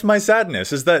it. That's my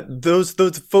sadness, is that those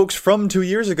folks from 2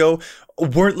 years ago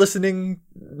weren't listening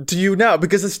to you now,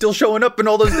 because it's still showing up in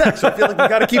all those decks. So I feel like we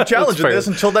got to keep challenging this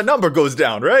until that number goes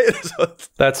down, right? So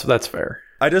that's fair.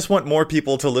 I just want more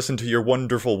people to listen to your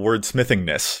wonderful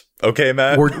wordsmithingness. Okay,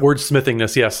 Matt?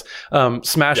 Wordsmithingness, yes.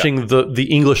 Smashing the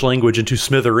English language into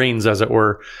smithereens, as it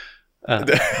were.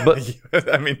 But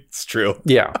I mean, it's true.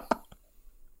 Yeah.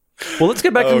 Well, let's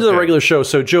get back into the regular show.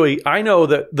 So, Joey, I know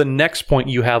that the next point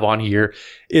you have on here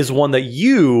is one that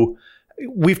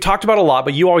we've talked about a lot,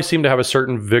 but you always seem to have a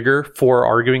certain vigor for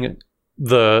arguing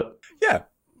the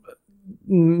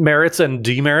merits and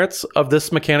demerits of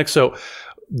this mechanic. So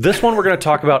this one, we're going to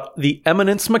talk about the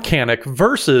Eminence mechanic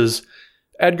versus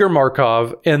Edgar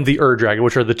Markov and the Dragon,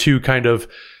 which are the two kind of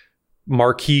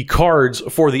marquee cards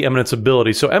for the Eminence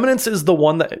ability. So Eminence is the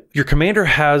one that your commander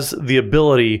has the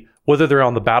ability, whether they're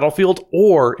on the battlefield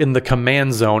or in the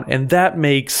command zone, and that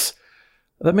makes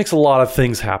a lot of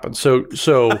things happen. So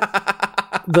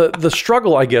the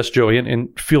struggle, I guess, Joey,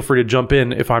 and feel free to jump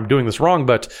in if I'm doing this wrong,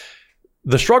 but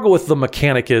the struggle with the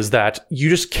mechanic is that you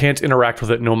just can't interact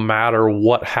with it no matter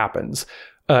what happens.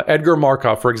 Edgar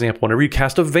Markov, for example, whenever you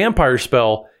cast a vampire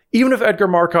spell, even if Edgar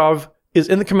Markov is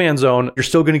in the command zone, you're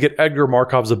still going to get Edgar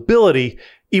Markov's ability,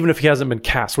 even if he hasn't been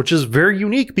cast, which is very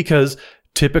unique because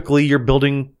typically you're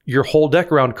building your whole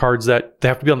deck around cards that they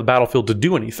have to be on the battlefield to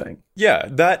do anything. Yeah,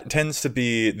 that tends to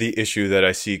be the issue that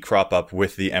I see crop up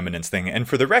with the Eminence thing. And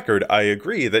for the record, I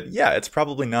agree that, yeah, it's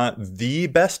probably not the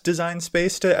best design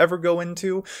space to ever go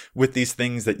into with these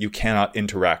things that you cannot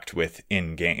interact with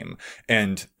in-game.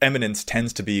 And Eminence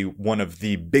tends to be one of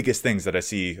the biggest things that I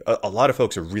see. A lot of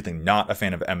folks are really not a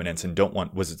fan of Eminence and don't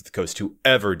want Wizards of the Coast to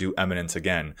ever do Eminence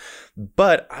again.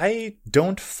 But I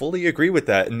don't fully agree with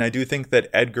that. And I do think that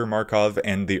Edgar Markov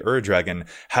and the Dragon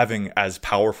having as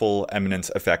powerful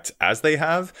Eminence effects as they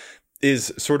have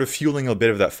is sort of fueling a bit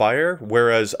of that fire,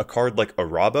 whereas a card like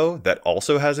Arabo that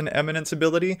also has an Eminence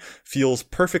ability feels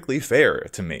perfectly fair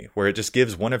to me, where it just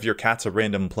gives one of your cats a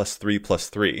random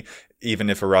 +3/+3, even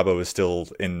if Arabo is still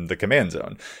in the command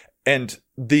zone. And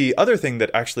the other thing that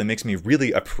actually makes me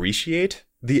really appreciate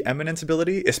the Eminence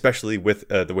ability, especially with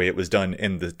the way it was done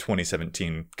in the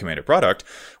 2017 Commander product,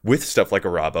 with stuff like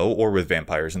Arabo or with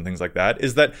vampires and things like that,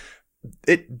 is that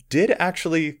it did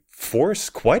actually force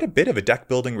quite a bit of a deck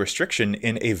building restriction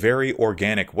in a very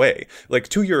organic way. Like,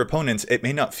 to your opponents, it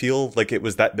may not feel like it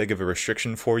was that big of a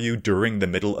restriction for you during the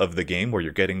middle of the game where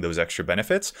you're getting those extra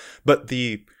benefits, but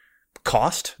the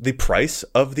price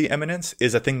of the Eminence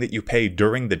is a thing that you pay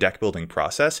during the deck building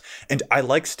process. And I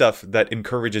like stuff that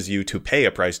encourages you to pay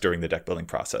a price during the deck building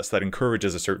process, that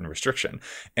encourages a certain restriction.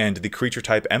 And the creature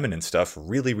type Eminence stuff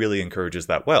really, really encourages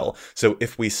that well. So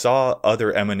if we saw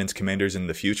other Eminence commanders in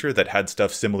the future that had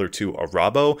stuff similar to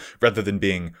Arabo, rather than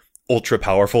being ultra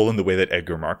powerful in the way that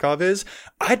Edgar Markov is,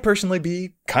 I'd personally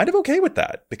be kind of okay with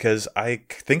that, because I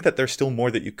think that there's still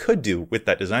more that you could do with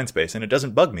that design space, and it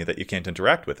doesn't bug me that you can't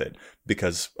interact with it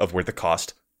because of where the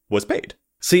cost was paid.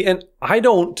 See, and I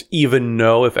don't even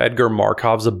know if Edgar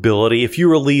Markov's ability, if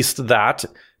you released that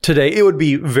today, it would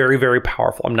be very, very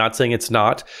powerful. I'm not saying it's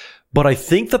not, but I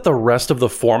think that the rest of the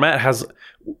format has...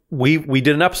 We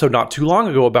did an episode not too long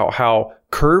ago about how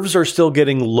curves are still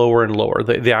getting lower and lower.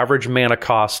 The average mana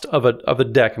cost of a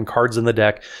deck and cards in the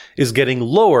deck is getting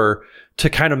lower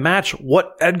to kind of match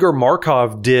what Edgar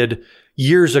Markov did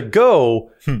years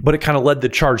ago, but it kind of led the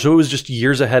charge. So it was just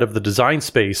years ahead of the design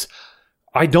space.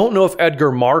 I don't know if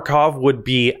Edgar Markov would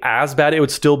be as bad. It would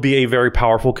still be a very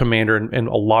powerful commander, and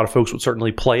a lot of folks would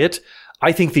certainly play it.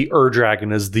 I think the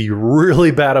Dragon is the really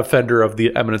bad offender of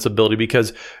the Eminence ability,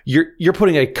 because you're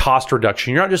putting a cost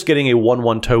reduction. You're not just getting a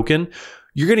 1/1 token.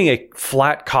 You're getting a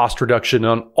flat cost reduction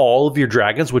on all of your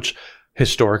dragons, which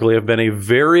historically have been a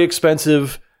very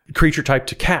expensive creature type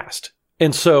to cast.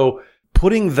 And so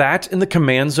putting that in the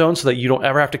command zone so that you don't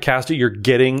ever have to cast it, you're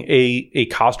getting a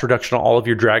cost reduction on all of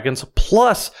your dragons.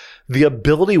 Plus, the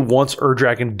ability, once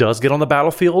Dragon does get on the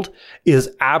battlefield, is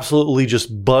absolutely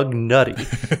just bug nutty.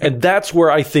 And that's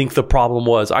where I think the problem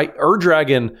was.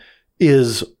 Dragon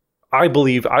is, I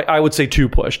believe, I would say too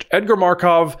pushed. Edgar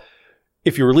Markov,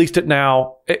 if you released it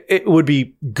now, it would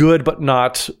be good but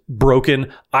not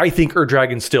broken. I think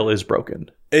Dragon still is broken.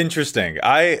 Interesting.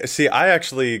 I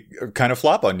actually kind of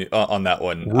flop on that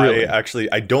one. Really?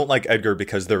 I don't like Edgar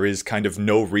because there is kind of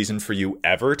no reason for you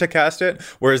ever to cast it.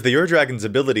 Whereas the Dragon's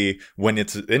ability, when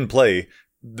it's in play,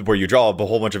 where you draw a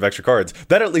whole bunch of extra cards,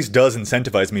 that at least does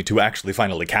incentivize me to actually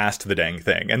finally cast the dang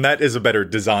thing. And that is a better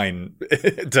design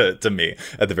to me,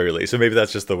 at the very least. So maybe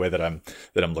that's just the way that I'm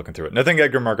looking through it. And I think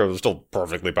Edgar Markov is still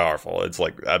perfectly powerful. It's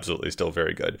like absolutely still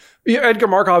very good. Yeah, Edgar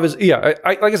Markov is, like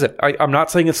I said, I'm not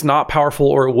saying it's not powerful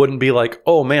or it wouldn't be like,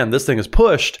 oh man, this thing is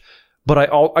pushed. But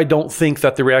I don't think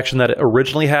that the reaction that it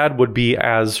originally had would be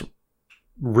as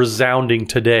resounding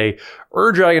today.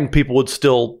 Ur-Dragon people would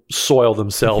still soil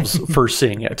themselves for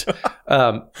seeing it.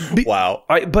 Wow.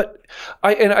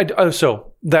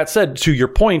 So that said, to your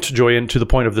point, Joy, and to the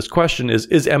point of this question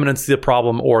is Eminence the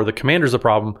problem or the Commander's the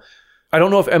problem? I don't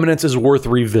know if Eminence is worth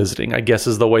revisiting, I guess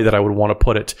is the way that I would want to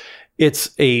put it.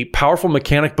 It's a powerful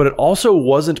mechanic, but it also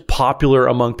wasn't popular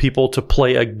among people to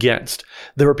play against.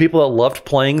 There were people that loved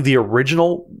playing the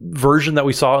original version that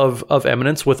we saw of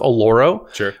Eminence with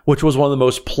Oloro, sure, which was one of the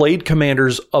most played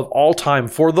commanders of all time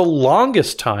for the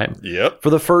longest time. Yep. For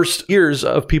the first years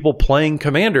of people playing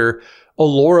Commander,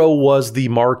 Oloro was the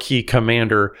marquee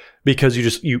commander because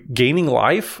you gaining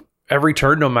life every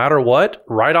turn, no matter what,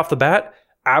 right off the bat.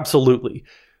 Absolutely.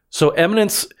 So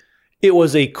Eminence, it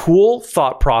was a cool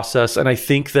thought process, and I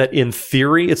think that in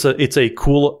theory, it's a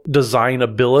cool design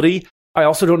ability. I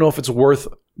also don't know if it's worth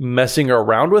messing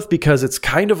around with because it's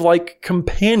kind of like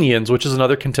Companions, which is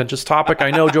another contentious topic. I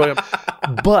know, Joy,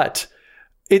 but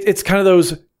it's kind of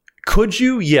those. Could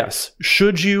you? Yes.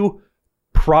 Should you?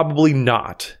 Probably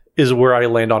not. Is where I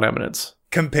land on Eminence.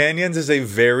 Companions is a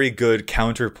very good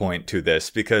counterpoint to this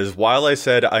because while I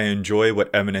said I enjoy what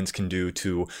Eminence can do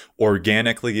to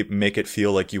organically make it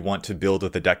feel like you want to build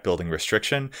with a deck building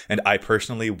restriction, and I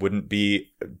personally wouldn't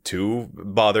be too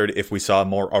bothered if we saw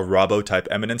more Arabo type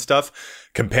Eminence stuff,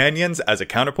 Companions, as a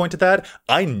counterpoint to that,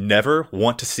 I never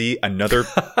want to see another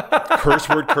curse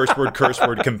word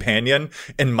companion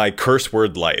in my curse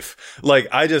word life. Like,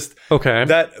 I just,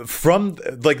 that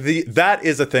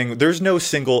is a thing. There's no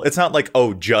single, it's not like,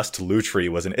 oh, just Lutri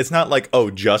wasn't, it's not like,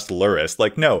 oh, just Lurrus.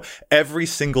 Like, no, every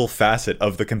single facet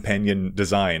of the companion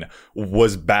design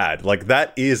was bad. Like,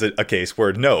 that is a case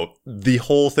where, no, the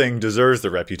whole thing deserves the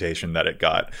reputation that it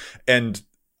got. And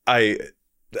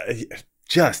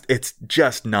it's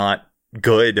just not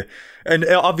good. And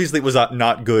obviously it was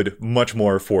not good much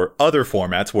more for other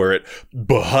formats where it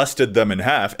behusted them in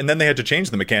half, and then they had to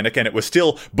change the mechanic and it was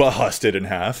still behusted in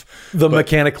half. The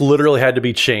mechanic literally had to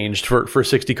be changed for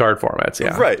 60 card formats.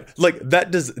 Yeah. Right. Like, that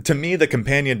does, to me, the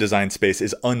companion design space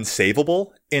is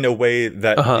unsavable in a way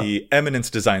that the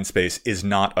Eminence design space is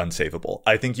not unsavable.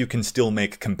 I think you can still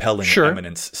make compelling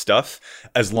Eminence stuff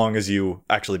as long as you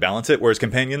actually balance it. Whereas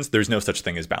Companions, there's no such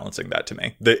thing as balancing that to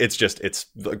me. It's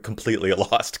completely a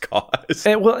lost cause.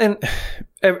 And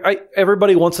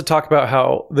everybody wants to talk about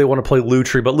how they want to play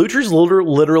Lutri, but Lutri's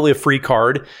literally a free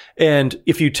card. And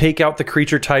if you take out the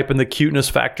creature type and the cuteness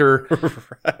factor,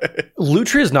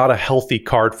 Lutri is not a healthy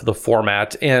card for the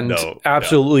format, and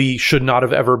absolutely should not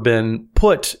have ever been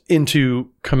put into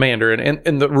Commander.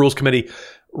 And the rules committee,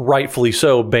 rightfully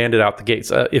so, banned it out the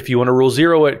gates. If you want to rule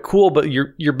zero it, cool, but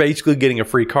you're basically getting a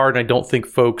free card. And I don't think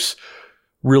folks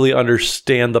really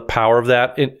understand the power of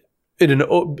that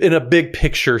in a big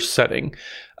picture setting.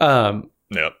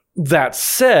 That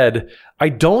said, I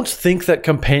don't think that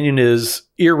Companion is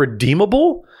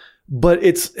irredeemable, but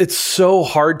it's so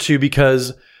hard to,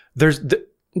 because there's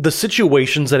the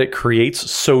situations that it creates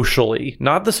socially,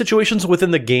 not the situations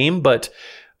within the game. But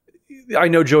I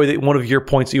know, Joey, that one of your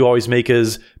points that you always make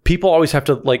is people always have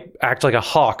to act like a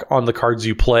hawk on the cards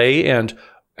you play, and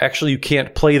actually you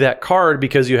can't play that card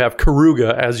because you have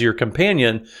Karuga as your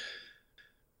companion.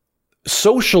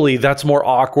 Socially, that's more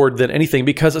awkward than anything,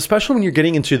 because especially when you're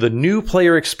getting into the new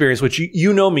player experience, which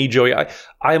you know me, Joey, I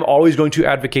am always going to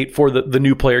advocate for the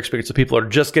new player experience. The people are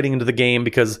just getting into the game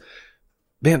because,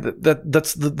 man,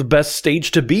 that's the best stage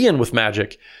to be in with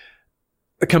Magic.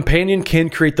 A companion can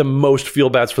create the most feel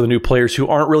bads for the new players who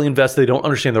aren't really invested. They don't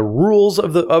understand the rules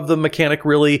of the mechanic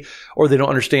really, or they don't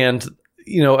understand,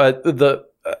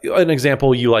 an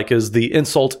example you like is the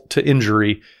insult to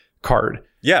injury card.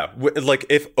 Yeah, like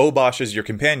if Obosh is your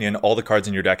companion, all the cards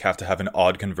in your deck have to have an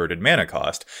odd converted mana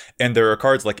cost. And there are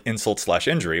cards like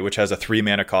Insult/Injury, which has a 3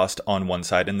 mana cost on one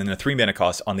side and then a 3 mana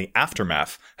cost on the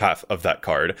aftermath half of that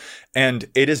card. And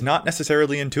it is not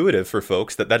necessarily intuitive for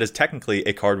folks that is technically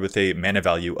a card with a mana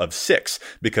value of 6,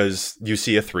 because you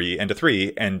see a 3 and a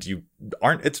 3 and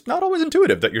it's not always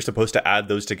intuitive that you're supposed to add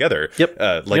those together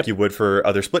you would for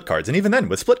other split cards. And even then,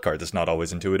 with split cards, it's not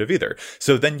always intuitive either.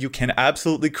 So then you can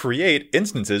absolutely create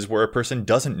instances where a person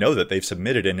doesn't know that they've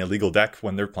submitted an illegal deck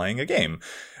when they're playing a game.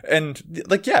 And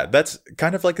like, yeah, that's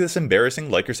kind of like this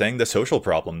embarrassing, like you're saying, the social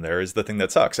problem there is the thing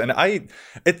that sucks. And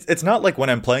it's not like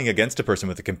when I'm playing against a person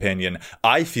with a companion,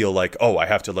 I feel like, oh, I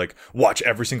have to like watch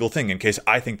every single thing in case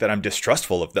I think that I'm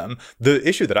distrustful of them. The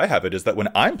issue that I have it is that when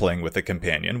I'm playing with a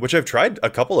companion, which I've tried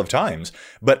a couple of times,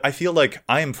 but I feel like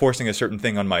I am forcing a certain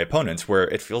thing on my opponents where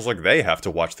it feels like they have to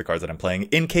watch the cards that I'm playing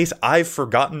in case I've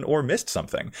forgotten or missed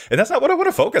something. And that's not what I want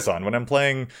to focus on when I'm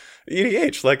playing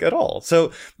EDH, like, at all.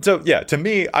 So yeah, to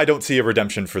me, I don't see a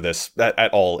redemption for this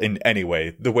at all in any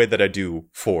way, the way that I do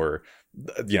for,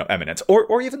 Eminence,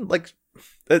 or even like,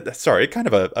 sorry, kind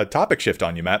of a topic shift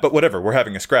on you, Matt, but whatever, we're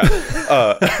having a scrap.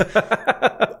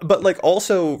 But like,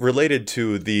 also related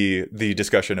to the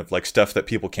discussion of like stuff that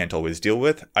people can't always deal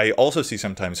with, I also see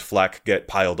sometimes flack get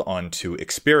piled onto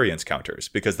experience counters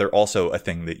because they're also a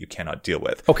thing that you cannot deal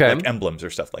with. Okay. Like emblems or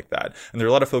stuff like that. And there are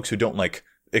a lot of folks who don't like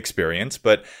experience,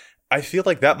 but I feel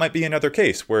like that might be another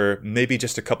case where maybe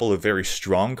just a couple of very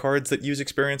strong cards that use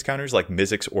experience counters like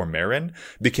Mizzix or Marin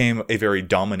became a very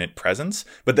dominant presence,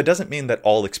 but that doesn't mean that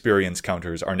all experience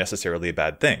counters are necessarily a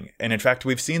bad thing. And in fact,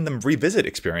 we've seen them revisit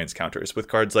experience counters with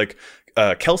cards like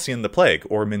Kelsien the Plague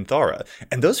or Minthara,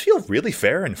 and those feel really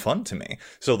fair and fun to me.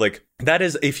 So like, that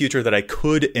is a future that I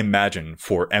could imagine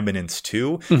for Eminence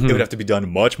 2. Mm-hmm. It would have to be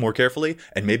done much more carefully,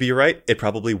 and maybe you're right, it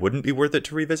probably wouldn't be worth it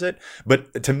to revisit.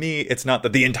 But to me, it's not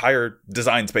that the entire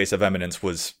design space of Eminence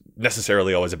was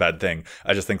necessarily always a bad thing.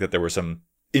 I just think that there were some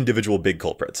individual big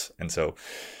culprits. And so,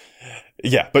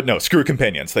 yeah, but no, screw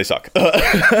companions. They suck.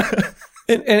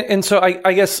 and so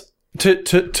I guess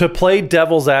to play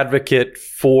devil's advocate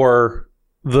for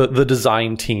the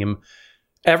design team,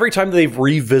 every time they've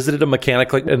revisited a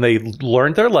mechanic and they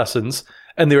learned their lessons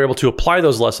and they were able to apply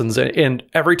those lessons, and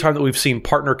every time that we've seen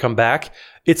partner come back,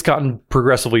 it's gotten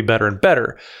progressively better and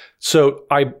better. So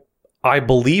I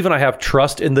believe and I have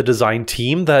trust in the design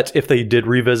team that if they did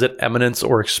revisit Eminence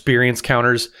or experience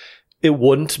counters, it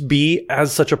wouldn't be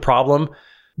as such a problem.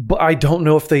 But I don't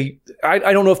know if I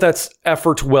don't know if that's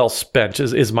effort well spent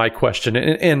is my question.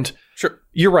 And sure,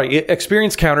 you're right.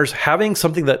 Experience counters, having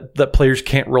something that players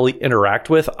can't really interact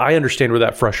with, I understand where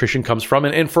that frustration comes from.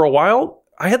 And for a while,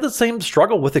 I had the same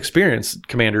struggle with experience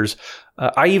commanders.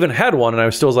 I even had one, and I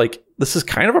was still like, this is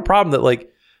kind of a problem that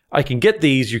like, I can get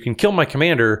these, you can kill my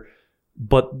commander,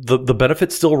 but the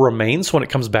benefit still remains when it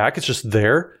comes back. It's just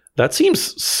there. That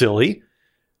seems silly.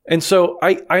 And so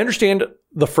I understand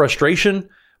the frustration,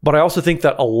 but I also think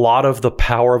that a lot of the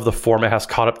power of the format has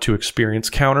caught up to experience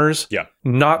counters. Yeah.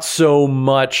 Not so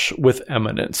much with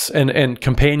Eminence. And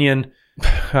Companion,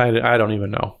 I don't even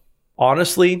know.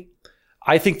 Honestly,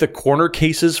 I think the corner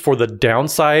cases for the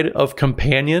downside of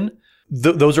Companion,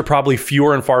 those are probably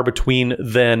fewer and far between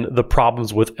than the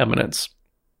problems with Eminence.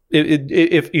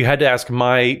 If you had to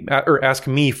ask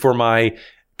me for my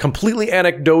completely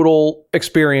anecdotal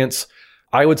experience,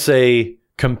 I would say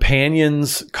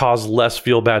Companions cause less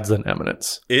feel bads than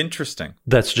Eminence. Interesting.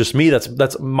 That's just me.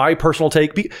 That's my personal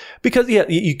take. Because yeah,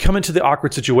 you come into the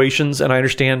awkward situations, and I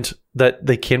understand that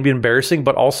they can be embarrassing,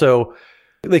 but also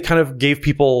they kind of gave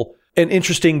people an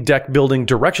interesting deck building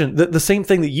direction. The same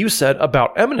thing that you said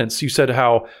about Eminence. You said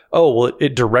how,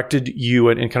 it directed you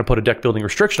and kind of put a deck building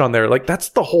restriction on there. Like, that's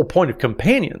the whole point of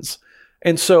Companions.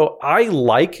 And so I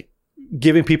like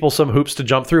giving people some hoops to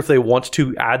jump through if they want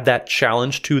to add that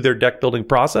challenge to their deck building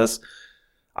process.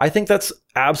 I think that's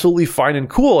absolutely fine and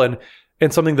cool, and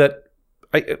something that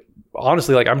I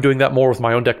honestly, like, I'm doing that more with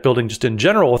my own deck building just in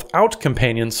general without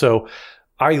Companions. So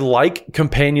I like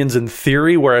Companions in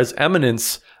theory, whereas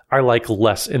Eminence I like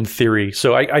less in theory.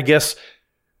 So I guess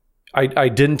I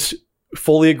didn't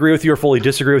fully agree with you or fully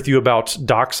disagree with you about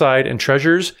Dockside and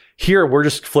Treasures. Here, we're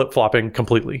just flip-flopping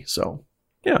completely. So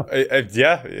yeah.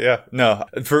 Yeah. No,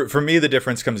 for me, the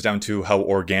difference comes down to how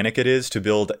organic it is to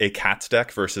build a Cats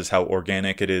deck versus how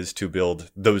organic it is to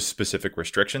build those specific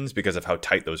restrictions, because of how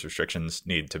tight those restrictions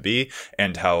need to be,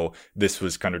 and how this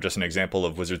was kind of just an example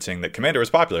of Wizards saying that Commander was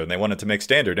popular and they wanted to make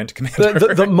Standard into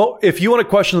Commander. If you want to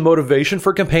question the motivation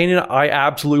for Companion, I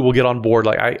absolutely will get on board.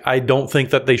 Like, I don't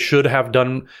think that they should have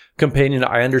done Companion.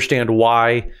 I understand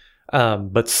why,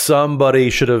 but somebody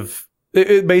should have.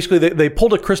 Basically, they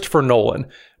pulled a Christopher Nolan.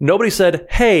 Nobody said,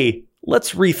 hey,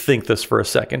 let's rethink this for a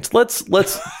second. Let's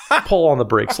pull on the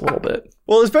brakes a little bit.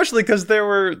 Well, especially because there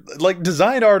were like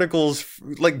design articles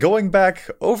like going back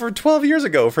over 12 years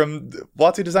ago from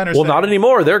WotC designers. Well, not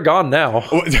anymore. They're gone now.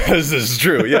 This is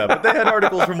true, yeah. But they had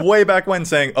articles from way back when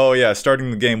saying, oh yeah,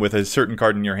 starting the game with a certain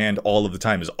card in your hand all of the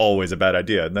time is always a bad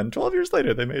idea. And then 12 years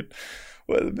later, they made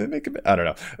I don't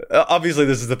know. Obviously,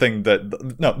 this is the thing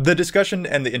the discussion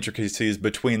and the intricacies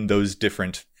between those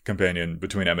different companion,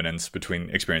 between eminence, between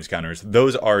experience counters,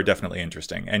 those are definitely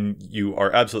interesting. And you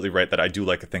are absolutely right that I do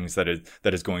like things that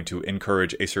is going to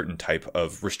encourage a certain type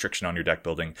of restriction on your deck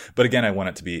building. But again, I want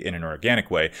it to be in an organic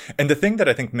way. And the thing that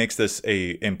I think makes this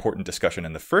a important discussion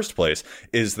in the first place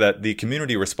is that the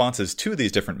community responses to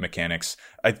these different mechanics,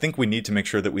 I think we need to make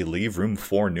sure that we leave room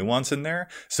for nuance in there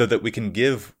so that we can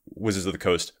give Wizards of the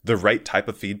Coast the right type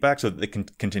of feedback so that they can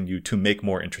continue to make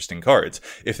more interesting cards.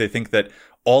 If they think that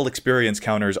all experience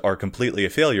counters are completely a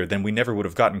failure, then we never would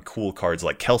have gotten cool cards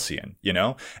like Kelsien, you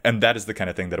know? And that is the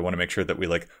kind of thing that I want to make sure that we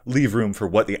leave room for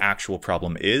what the actual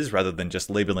problem is rather than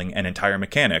just labeling an entire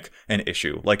mechanic an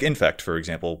issue. Like Infect, for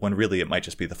example, when really it might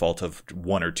just be the fault of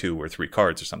 1 or 2 or 3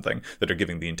 cards or something that are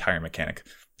giving the entire mechanic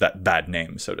that bad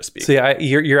name, so to speak. See,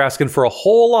 you're asking for a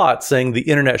whole lot, saying the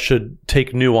internet should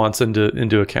take nuance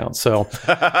into account. So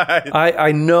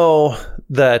I know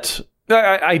that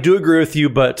I do agree with you,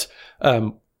 but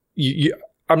I'm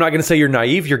not going to say you're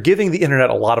naive. You're giving the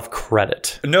internet a lot of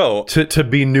credit. No. To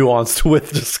be nuanced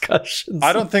with discussions.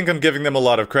 I don't think I'm giving them a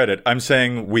lot of credit. I'm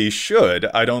saying we should.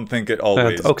 I don't think it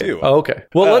always do. Oh, okay.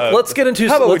 Well, let's get into...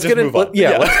 Let's get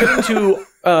into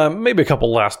maybe a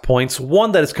couple last points.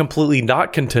 One that is completely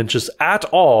not contentious at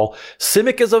all.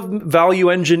 Simic is a value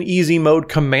engine easy mode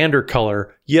commander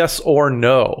color. Yes or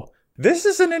no? This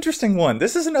is an interesting one.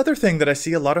 This is another thing that I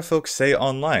see a lot of folks say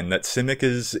online, that Simic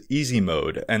is easy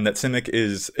mode, and that Simic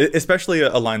is, especially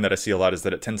a line that I see a lot, is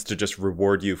that it tends to just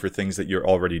reward you for things that you're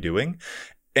already doing.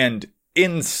 And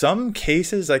in some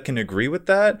cases, I can agree with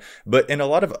that, but in a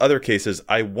lot of other cases,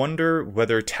 I wonder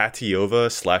whether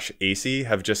Tatyova/AC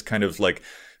have just kind of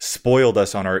spoiled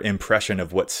us on our impression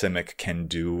of what Simic can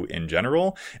do in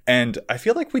general. And I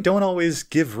feel like we don't always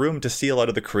give room to see a lot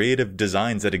of the creative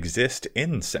designs that exist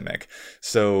in Simic.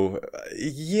 So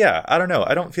yeah, I don't know.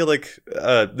 I don't feel like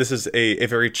this is a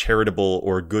very charitable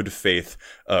or good faith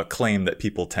claim that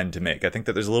people tend to make. I think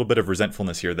that there's a little bit of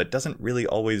resentfulness here that doesn't really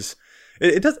always...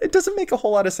 It doesn't make a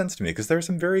whole lot of sense to me because there are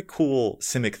some very cool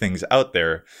Simic things out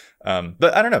there.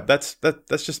 But I don't know. That's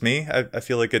just me. I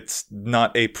feel like it's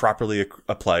not a properly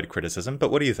applied criticism. But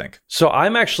what do you think? So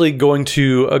I'm actually going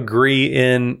to agree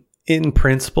in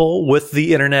principle with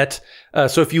the internet.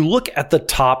 So if you look at the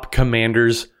top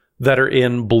commanders that are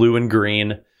in blue and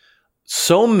green,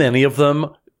 so many of them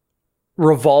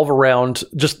revolve around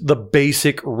just the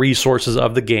basic resources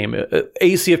of the game.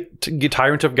 AC,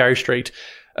 Tyrant of Gyre-Strait,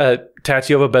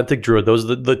 Tatyova, Benthic, Druid. Those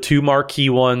are the 2 marquee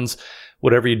ones.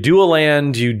 Whatever you do a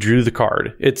land, you drew the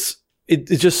card. It's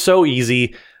just so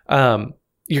easy.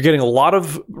 You're getting a lot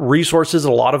of resources,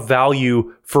 a lot of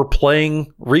value for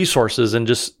playing resources, and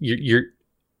just you're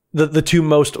the 2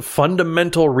 most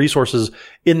fundamental resources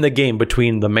in the game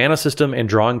between the mana system and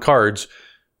drawing cards.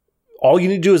 All you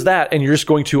need to do is that, and you're just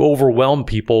going to overwhelm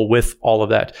people with all of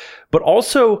that. But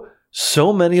also,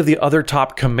 so many of the other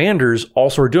top commanders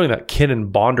also are doing that.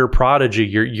 Kinnan, Bonder, Prodigy.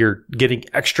 You're getting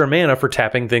extra mana for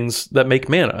tapping things that make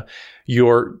mana.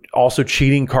 You're also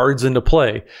cheating cards into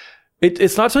play.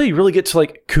 It's not until you really get to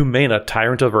Kumena,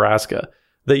 Tyrant of Vraska,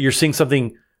 that you're seeing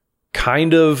something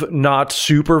kind of not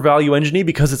super value engine-y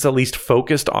because it's at least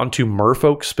focused onto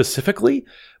merfolk specifically.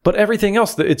 But everything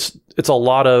else, it's a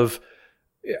lot of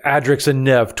Adrix and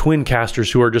Nev, twin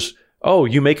casters who are just... Oh,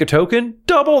 you make a token?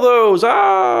 Double those!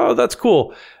 Ah, that's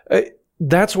cool.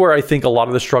 That's where I think a lot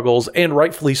of the struggles, and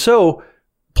rightfully so,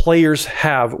 players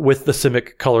have with the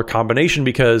Simic color combination,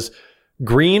 because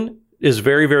green is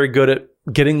very, very good at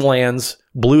getting lands.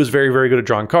 Blue is very, very good at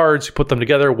drawing cards. You put them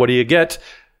together, what do you get?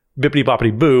 Bippity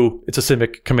boppity boo, it's a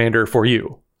Simic commander for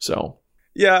you. So...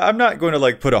 Yeah, I'm not going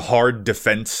to put a hard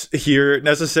defense here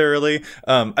necessarily.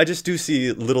 I just do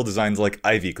see little designs like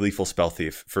Ivy, Gleeful Spell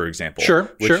Thief, for example.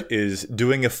 Which is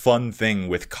doing a fun thing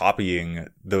with copying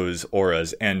those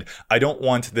auras. And I don't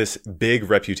want this big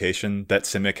reputation that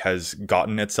Simic has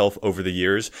gotten itself over the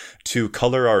years to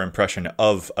color our impression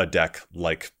of a deck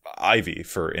like Ivy,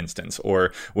 for instance,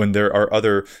 or when there are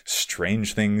other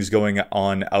strange things going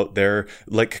on out there,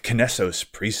 like Kinesos,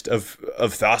 Priest of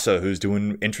Thassa, who's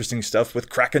doing interesting stuff with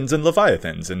Krakens and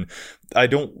Leviathans. And I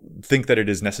don't think that it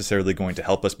is necessarily going to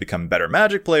help us become better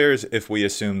Magic players if we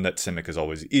assume that Simic is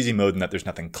always easy mode and that there's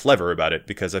nothing clever about it,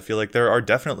 because I feel like there are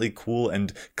definitely cool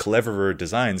and cleverer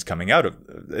designs coming out of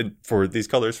for these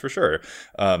colors for sure.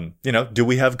 Do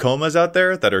we have Komas out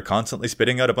there that are constantly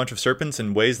spitting out a bunch of serpents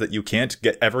in ways that you can't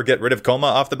ever get rid of Koma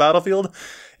off the battlefield?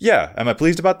 Yeah. Am I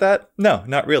pleased about that? No,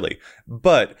 not really.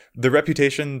 But the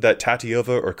reputation that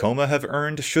Tatyova or Koma have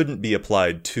earned shouldn't be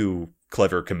applied to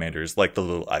clever commanders like the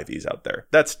little Ivies out there.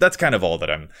 That's kind of all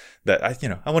that I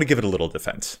want to give it a little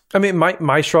defense. I mean,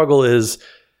 my struggle is,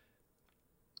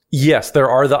 yes, there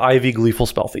are the Ivy Gleeful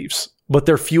Spell Thieves, but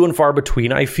they're few and far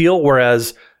between, I feel,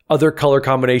 whereas other color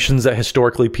combinations that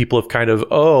historically people have kind of,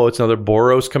 oh, it's another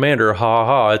Boros commander, ha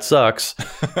ha, it sucks,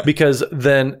 because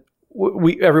then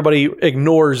everybody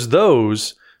ignores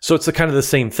those. So it's kind of the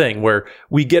same thing where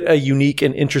we get a unique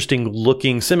and interesting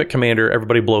looking Simic commander,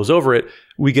 everybody blows over it.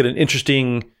 We get an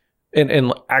interesting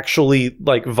and actually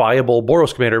like viable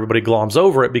Boros commander, everybody gloms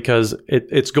over it because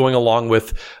it's going along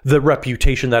with the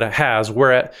reputation that it has.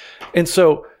 And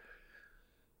so,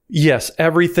 yes,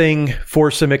 everything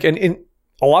for Simic, and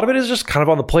a lot of it is just kind of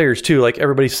on the players too. Like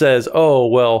everybody says, oh,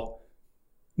 well,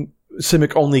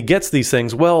 Simic only gets these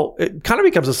things. Well, it kind of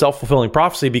becomes a self-fulfilling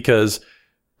prophecy because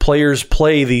players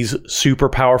play these super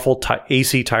powerful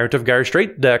AC Tyrant of Gyre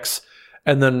Strait decks,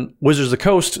 and then Wizards of the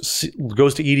Coast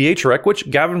goes to EDHREC, which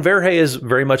Gavin Verhey has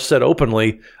very much said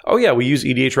openly, oh yeah, we use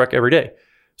EDHREC every day.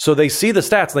 So they see the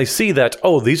stats and they see that,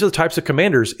 oh, these are the types of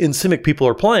commanders in Simic people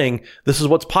are playing. This is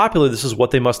what's popular. This is what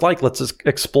they must like. Let's just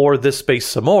explore this space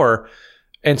some more.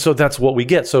 And so that's what we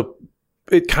get. So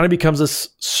it kind of becomes this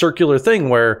circular thing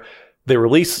where they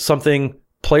release something,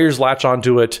 players latch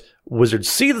onto it, Wizards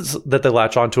see that they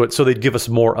latch onto it, so they'd give us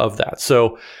more of that.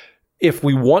 So if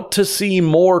we want to see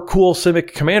more cool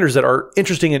Simic commanders that are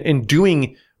interesting in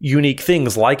doing unique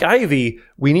things like Ivy,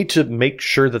 we need to make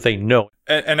sure that they know.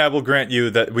 And I will grant you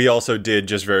that we also did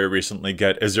just very recently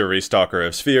get Azuri Stalker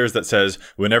of Spheres that says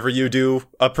whenever you do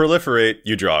a proliferate,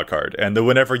 you draw a card. And the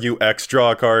whenever you X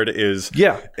draw a card is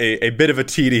a bit of a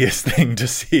tedious thing to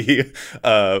see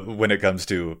when it comes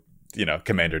to,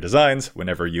 commander designs.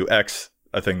 Whenever you X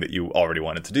a thing that you already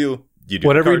wanted to do, you do.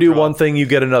 Whenever you do one thing, you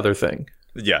get another thing.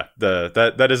 Yeah,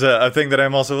 that is a thing that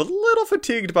I'm also a little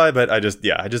fatigued by, but I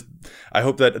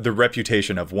hope that the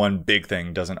reputation of one big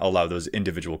thing doesn't allow those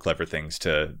individual clever things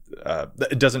to,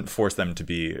 it doesn't force them to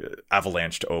be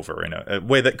avalanched over in a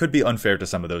way that could be unfair to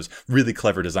some of those really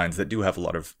clever designs that do have a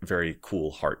lot of very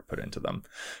cool heart put into them.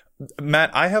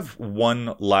 Matt, I have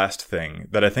one last thing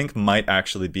that I think might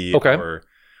actually be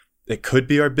it could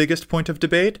be our biggest point of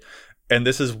debate. And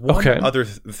this is one other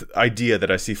idea that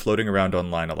I see floating around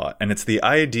online a lot. And it's the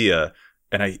idea,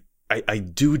 and I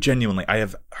do genuinely, I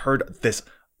have heard this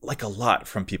like a lot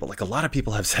from people. Like a lot of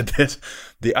people have said this.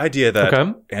 The idea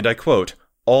that, and I quote,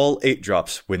 all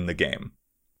 8-drops win the game.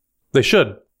 They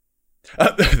should.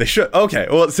 They should. Okay.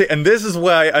 Well, see, and this is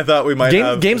why I thought we might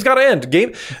have... Games got to end.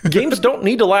 Games don't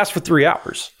need to last for 3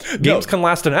 hours. Games can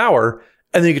last an hour.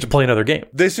 And then you get to play another game.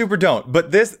 They super don't.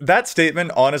 But that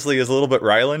statement honestly is a little bit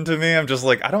Ryland to me. I'm just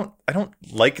like, I don't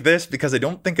like this because I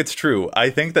don't think it's true. I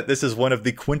think that this is one of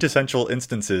the quintessential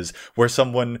instances where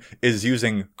someone is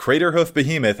using Craterhoof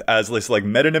Behemoth as this like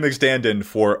metonymic stand-in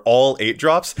for all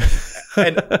 8-drops.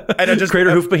 And I just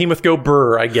Craterhoof Behemoth go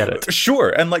brr, I get it. Sure.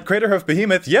 And like Craterhoof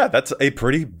Behemoth, yeah, that's a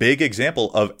pretty big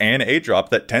example of an 8-drop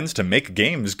that tends to make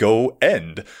games go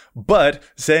end. But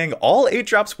saying all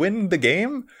 8-drops win the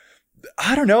game,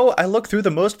 I don't know. I look through the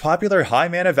most popular high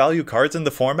mana value cards in the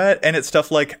format, and it's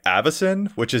stuff like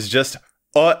Avacyn, which is just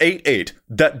a 8/8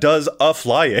 that does a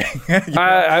flying. It's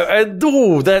not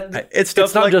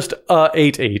just a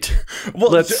 8/8. Well,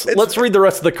 let's read the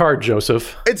rest of the card,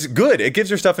 Joseph. It's good. It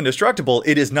gives your stuff indestructible.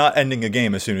 It is not ending a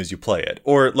game as soon as you play it.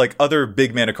 Or like other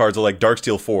big mana cards are like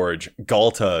Darksteel Forge,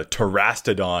 Galta,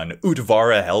 Terastodon,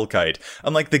 Utvara Hellkite.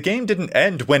 I'm like, the game didn't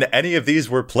end when any of these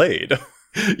were played.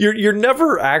 You're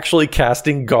never actually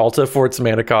casting Galta for its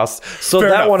mana cost, so Fair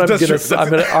that enough. one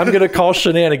I'm gonna call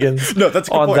shenanigans. No, that's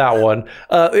a good on point. That one.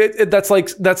 That's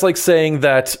like saying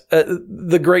that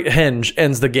the Great Henge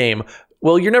ends the game.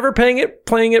 Well, you're never playing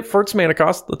it for its mana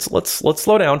cost. Let's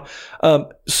slow down.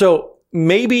 So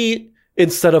maybe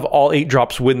instead of all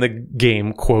 8-drops win the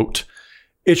game, quote,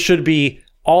 it should be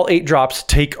all 8-drops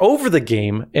take over the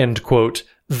game, end quote.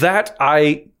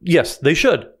 Yes, they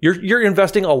should. You're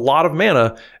investing a lot of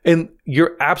mana, and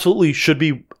you're absolutely should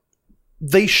be.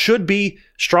 They should be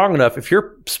strong enough. If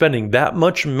you're spending that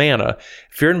much mana,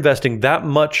 if you're investing that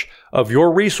much of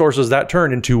your resources that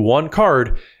turn into one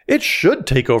card, it should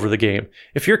take over the game.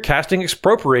 If you're casting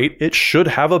Expropriate, it should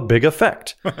have a big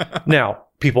effect. Now,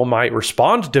 people might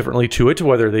respond differently to it,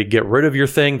 whether they get rid of your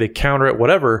thing, they counter it,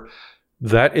 whatever.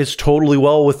 That is totally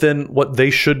well within what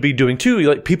they should be doing too.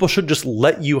 Like, people should just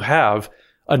let you have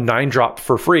a 9-drop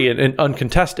for free and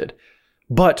uncontested.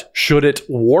 But should it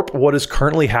warp what is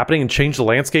currently happening and change the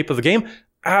landscape of the game?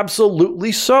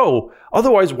 Absolutely so.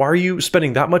 Otherwise, why are you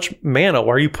spending that much mana?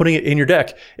 Why are you putting it in your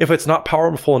deck if it's not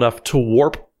powerful enough to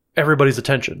warp everybody's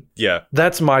attention? Yeah.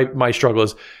 That's my struggle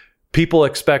is people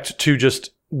expect to just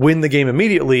win the game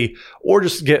immediately or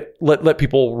just let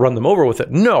people run them over with it.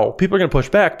 No, people are going to push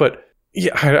back, but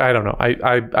yeah, I don't know.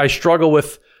 I struggle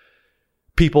with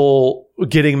people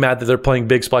getting mad that they're playing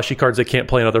big splashy cards they can't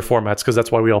play in other formats, because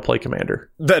that's why we all play Commander.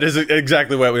 That is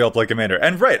exactly why we all play Commander.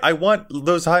 And right, I want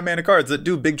those high mana cards that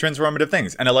do big transformative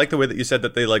things. And I like the way that you said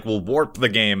that they like will warp the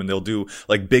game and they'll do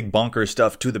like big bonker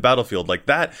stuff to the battlefield like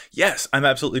that. Yes, I'm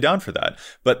absolutely down for that.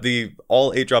 But the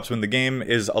all 8-drops win the game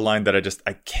is a line that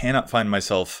I cannot find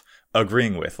myself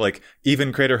agreeing with. Like,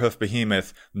 even Craterhoof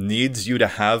Behemoth needs you to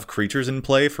have creatures in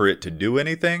play for it to do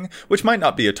anything, which might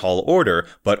not be a tall order,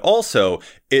 but also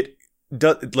it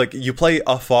does, like, you play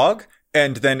a Fog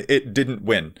and then it didn't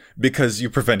win because you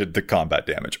prevented the combat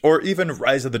damage. Or even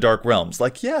Rise of the Dark Realms.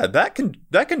 Like, yeah, that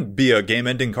can be a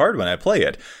game-ending card when I play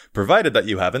it, provided that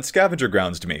you haven't Scavenger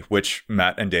Grounds to me, which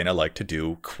Matt and Dana like to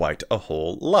do quite a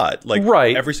whole lot. Like,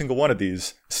 right. Every single one of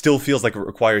these still feels like it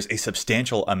requires a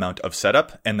substantial amount of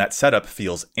setup, and that setup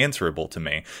feels answerable to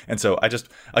me. And so I just,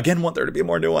 again, want there to be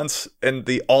more nuance, and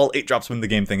the all 8-drops win the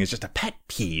game thing is just a pet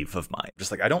peeve of mine.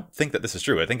 Just like, I don't think that this is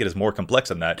true. I think it is more complex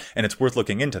than that, and it's worth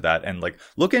looking into that, and like,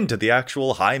 look into the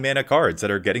actual high mana cards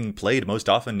that are getting played most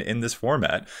often in this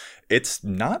format. It's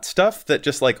not stuff that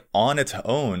just like on its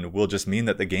own will just mean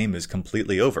that the game is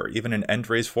completely over. Even an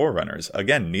End-Raze Forerunners,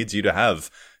 again, needs you to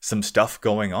have some stuff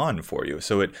going on for you.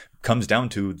 So it comes down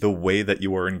to the way that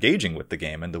you are engaging with the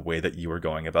game and the way that you are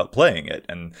going about playing it.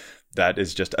 And that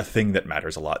is just a thing that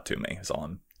matters a lot to me, is all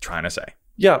I'm trying to say.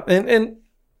 Yeah, and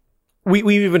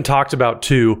we even talked about,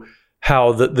 too,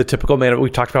 how the typical mana, we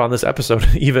talked about on this episode,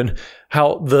 even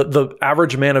how the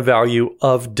average mana value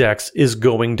of decks is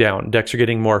going down. Decks are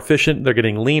getting more efficient, they're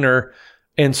getting leaner.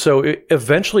 And so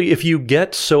eventually, if you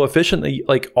get so efficient that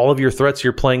like all of your threats,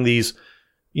 you're playing these,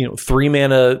 3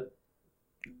 mana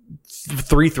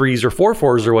 3/3s or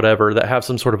 4/4s or whatever that have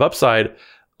some sort of upside,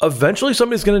 eventually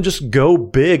somebody's going to just go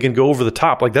big and go over the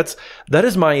top. Like that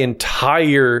is my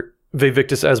entire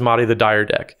Vivictus Asmati the Dire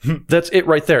deck. That's it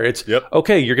right there. It's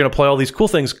okay, you're going to play all these cool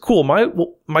things. Cool.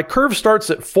 My curve starts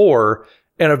at 4,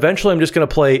 and eventually I'm just going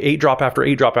to play 8-drop after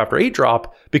 8-drop after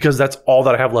 8-drop because that's all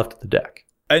that I have left of the deck.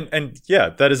 And yeah,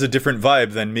 that is a different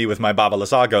vibe than me with my Babala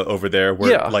Saga over there,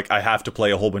 where like I have to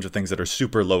play a whole bunch of things that are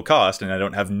super low cost, and I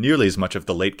don't have nearly as much of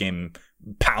the late game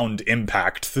pound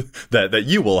impact that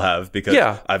you will have, because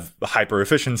I've hyper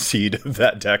efficiency'd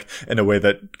that deck in a way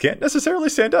that can't necessarily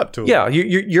stand up to it. Yeah,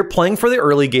 you're playing for the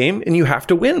early game, and you have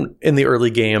to win in the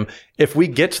early game. If we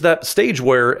get to that stage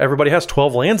where everybody has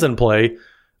 12 lands in play,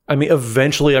 I mean,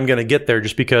 eventually I'm going to get there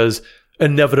just because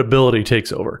inevitability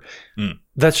takes over.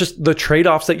 That's just the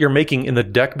trade-offs that you're making in the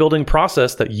deck building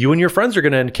process that you and your friends are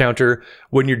going to encounter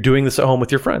when you're doing this at home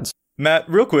with your friends. Matt,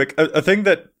 real quick, a thing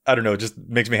that, I don't know, just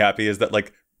makes me happy is that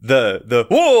like the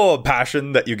whoa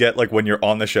passion that you get like when you're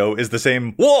on the show is the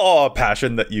same whoa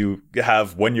passion that you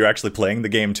have when you're actually playing the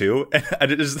game too.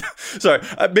 And it is, sorry,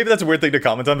 maybe that's a weird thing to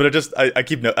comment on, but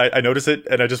I notice it,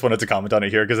 and I just wanted to comment on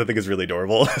it here because I think it's really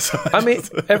adorable. So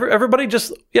everybody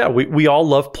just, we all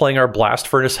love playing our Blast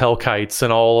Furnace Hellkites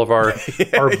and all of our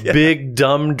big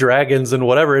dumb dragons and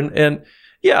whatever. And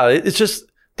it's just,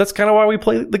 that's kind of why we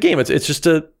play the game. It's just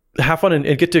to have fun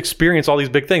and get to experience all these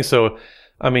big things. So,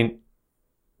 I mean,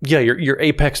 your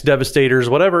Apex Devastators,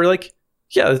 whatever, like,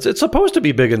 it's supposed to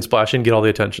be big and splashy and get all the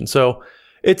attention. So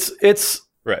it's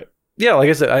right. Yeah, like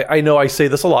I said, I know I say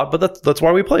this a lot, but that's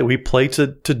why we play. We play to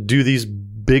do these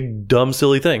big, dumb,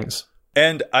 silly things.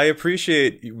 And I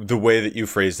appreciate the way that you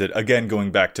phrased it. Again,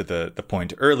 going back to the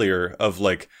point earlier of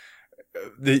like,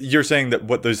 you're saying that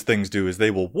what those things do is they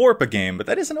will warp a game, but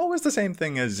that isn't always the same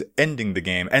thing as ending the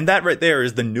game. And that right there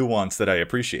is the nuance that I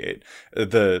appreciate.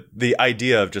 The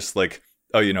idea of just like,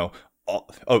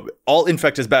 all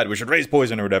infect is bad, we should raise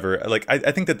poison or whatever. Like,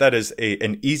 I think that is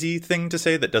an easy thing to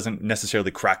say that doesn't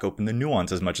necessarily crack open the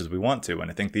nuance as much as we want to. And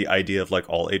I think the idea of like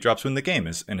all 8-drops win the game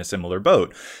is in a similar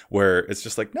boat, where it's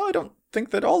just like, no, I don't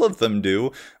think that all of them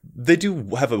do. They do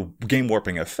have a game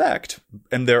warping effect,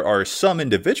 and there are some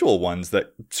individual ones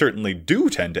that certainly do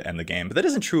tend to end the game, but that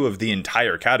isn't true of the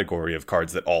entire category of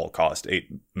cards that all cost 8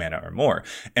 mana or more.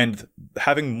 And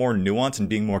having more nuance and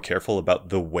being more careful about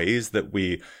the ways that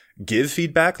we give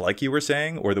feedback, like you were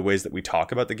saying, or the ways that we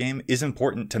talk about the game is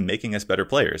important to making us better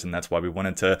players. And that's why we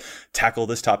wanted to tackle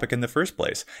this topic in the first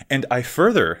place. And I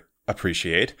further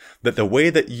appreciate that the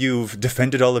way that you've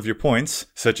defended all of your points,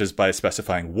 such as by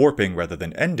specifying warping rather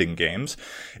than ending games,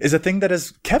 is a thing that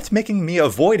has kept making me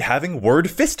avoid having word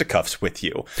fisticuffs with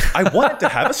you. I wanted to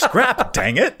have a scrap,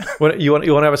 dang it. You want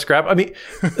to have a scrap? I mean,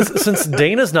 since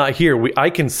Dana's not here, I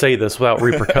can say this without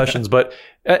repercussions, but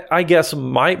I guess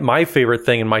my favorite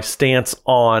thing and my stance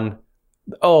on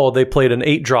oh, they played an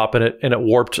 8-drop and it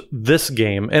warped this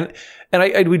game. And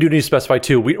we do need to specify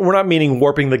too, we're not meaning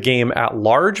warping the game at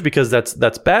large, because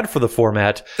that's bad for the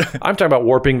format. I'm talking about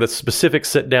warping the specific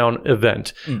sit-down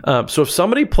event. So if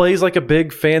somebody plays like a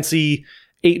big fancy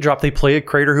 8-drop, they play a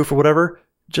Crater Hoof or whatever,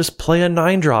 just play a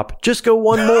 9-drop. Just go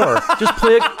one more. Just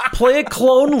play a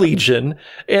Clone Legion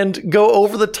and go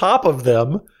over the top of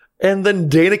them. And then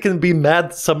Dana can be mad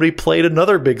that somebody played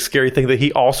another big scary thing that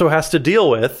he also has to deal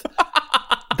with.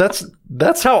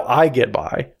 That's how I get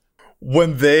by.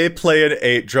 When they play an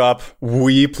 8-drop,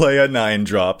 we play a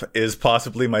 9-drop is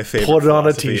possibly my favorite. Put it on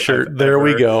a t-shirt. There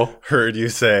we go. Heard you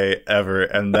say ever.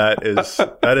 And that is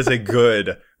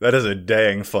a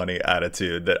dang funny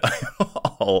attitude that I'm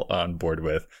all on board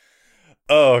with.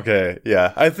 Oh, okay.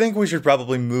 Yeah. I think we should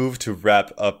probably move to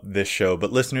wrap up this show,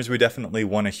 but listeners, we definitely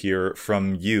want to hear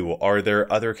from you. Are there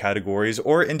other categories,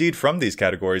 or indeed from these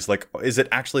categories? Like, is it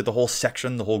actually the whole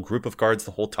section, the whole group of cards,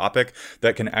 the whole topic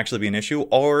that can actually be an issue?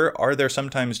 Or are there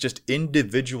sometimes just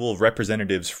individual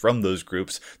representatives from those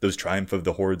groups, those Triumph of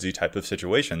the Hordesy type of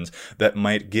situations, that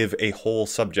might give a whole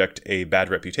subject a bad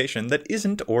reputation that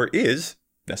isn't or is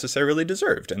necessarily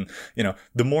deserved? And,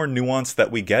 the more nuance that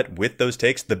we get with those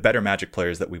takes, the better Magic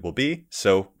players that we will be.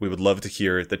 So we would love to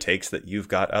hear the takes that you've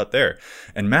got out there.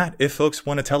 And Matt, if folks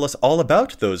want to tell us all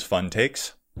about those fun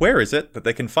takes, where is it that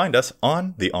they can find us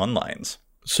on the onlines?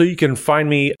 So you can find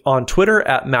me on Twitter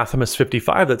at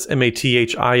Mathimus55. That's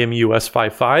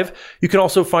MATHIMUS55. You can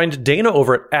also find Dana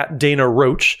over at Dana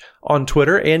Roach on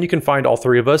Twitter. And you can find all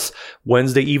three of us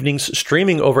Wednesday evenings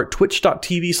streaming over at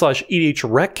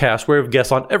twitch.tv/EDHRECcast, where we have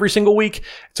guests on every single week.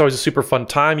 It's always a super fun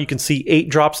time. You can see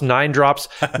 8-drops, 9-drops,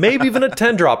 maybe even a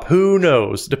 10-drop. Who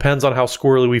knows? Depends on how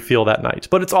squirrely we feel that night.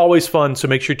 But it's always fun, so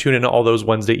make sure you tune in to all those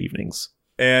Wednesday evenings.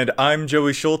 And I'm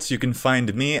Joey Schultz. You can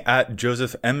find me at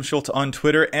Joseph M. Schultz on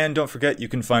Twitter. And don't forget, you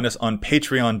can find us on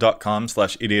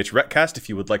patreon.com/EDHRECcast if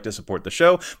you would like to support the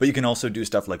show. But you can also do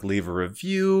stuff like leave a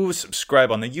review,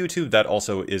 subscribe on the YouTube. That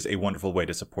also is a wonderful way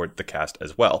to support the cast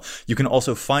as well. You can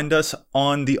also find us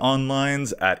on the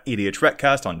onlines at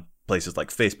EDHRECcast on places like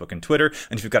Facebook and Twitter.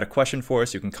 And if you've got a question for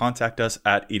us, you can contact us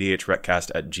at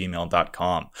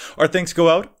edhrecast@gmail.com. Our thanks go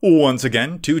out once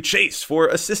again to Chase for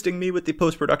assisting me with the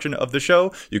post-production of the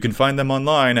show. You can find them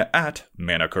online at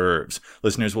Mana Curves.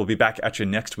 Listeners, we'll be back at you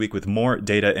next week with more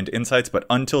data and insights. But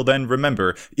until then,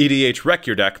 remember, EDH wreck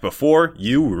your deck before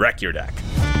you wreck your deck.